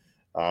did.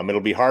 It'll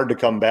be hard to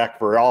come back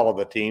for all of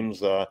the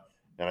teams.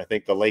 And I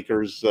think the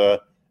Lakers,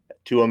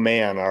 to a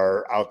man,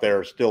 are out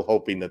there still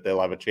hoping that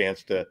they'll have a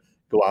chance to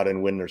go out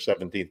and win their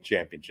 17th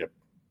championship.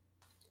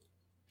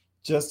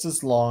 Just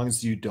as long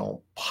as you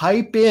don't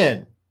pipe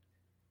in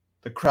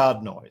the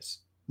crowd noise.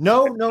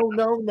 No.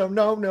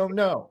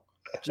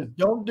 Just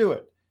don't do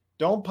it.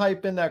 Don't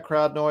pipe in that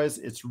crowd noise.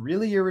 It's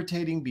really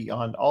irritating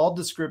beyond all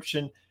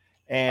description.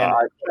 And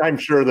I'm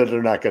sure that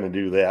they're not going to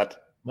do that.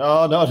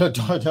 No.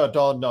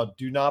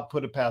 Do not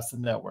put it past the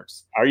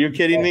networks. Are you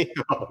kidding me?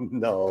 Oh,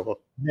 no.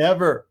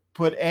 Never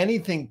put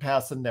anything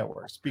past the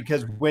networks,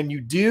 because when you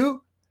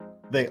do,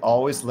 they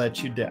always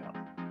let you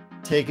down.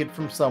 Take it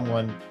from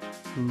someone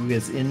who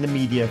is in the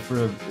media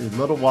for a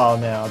little while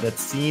now,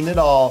 that's seen it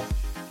all.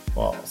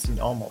 Well, seen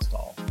almost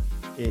all.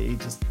 You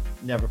just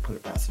never put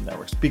it past the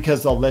networks,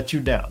 because they'll let you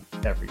down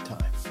every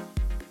time.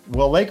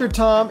 Well, Laker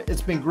Tom,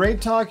 it's been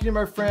great talking to you,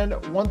 my friend.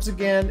 Once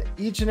again,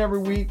 each and every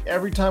week,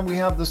 every time we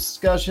have this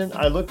discussion,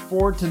 I look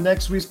forward to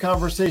next week's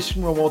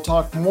conversation where we'll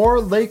talk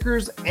more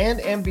Lakers and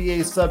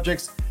NBA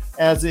subjects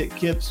as it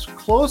gets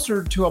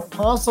closer to a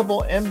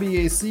possible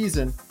NBA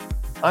season.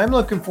 I'm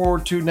looking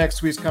forward to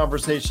next week's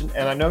conversation,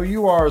 and I know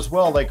you are as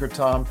well, Laker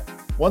Tom.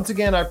 Once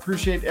again, I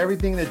appreciate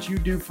everything that you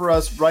do for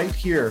us right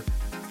here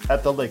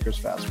at the Lakers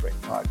Fast Break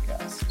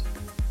podcast.